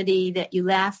comedy that you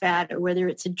laugh at, or whether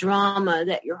it's a drama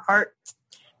that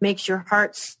makes your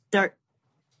heart start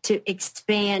to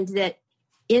expand, that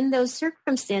in those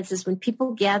circumstances, when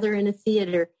people gather in a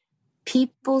theater,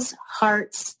 people's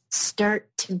hearts start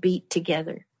to beat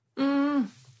together.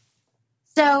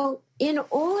 So in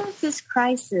all of this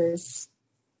crisis,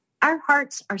 our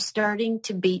hearts are starting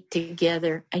to beat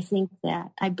together. I think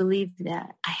that. I believe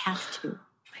that. I have to.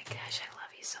 Oh my gosh, I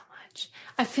love you so much.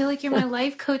 I feel like you're my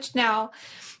life coach now.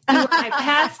 You were my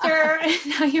pastor, and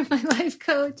now you're my life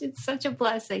coach. It's such a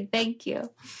blessing. Thank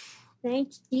you.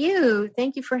 Thank you.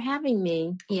 Thank you for having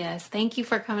me. Yes, thank you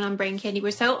for coming on Brain Candy.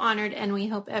 We're so honored, and we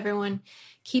hope everyone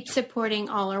keeps supporting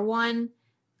All Are One.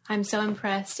 I'm so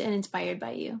impressed and inspired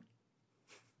by you.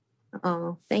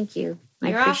 Oh, thank you.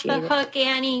 You're off the hook,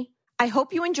 Annie. I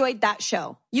hope you enjoyed that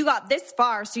show. You got this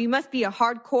far, so you must be a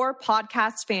hardcore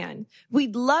podcast fan.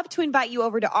 We'd love to invite you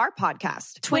over to our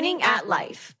podcast, Twinning at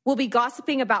Life. We'll be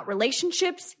gossiping about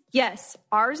relationships, yes,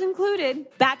 ours included,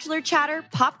 bachelor chatter,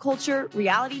 pop culture,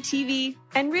 reality TV,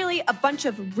 and really a bunch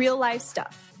of real life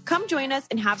stuff. Come join us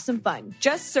and have some fun.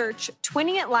 Just search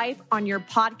Twinning at Life on your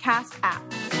podcast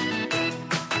app.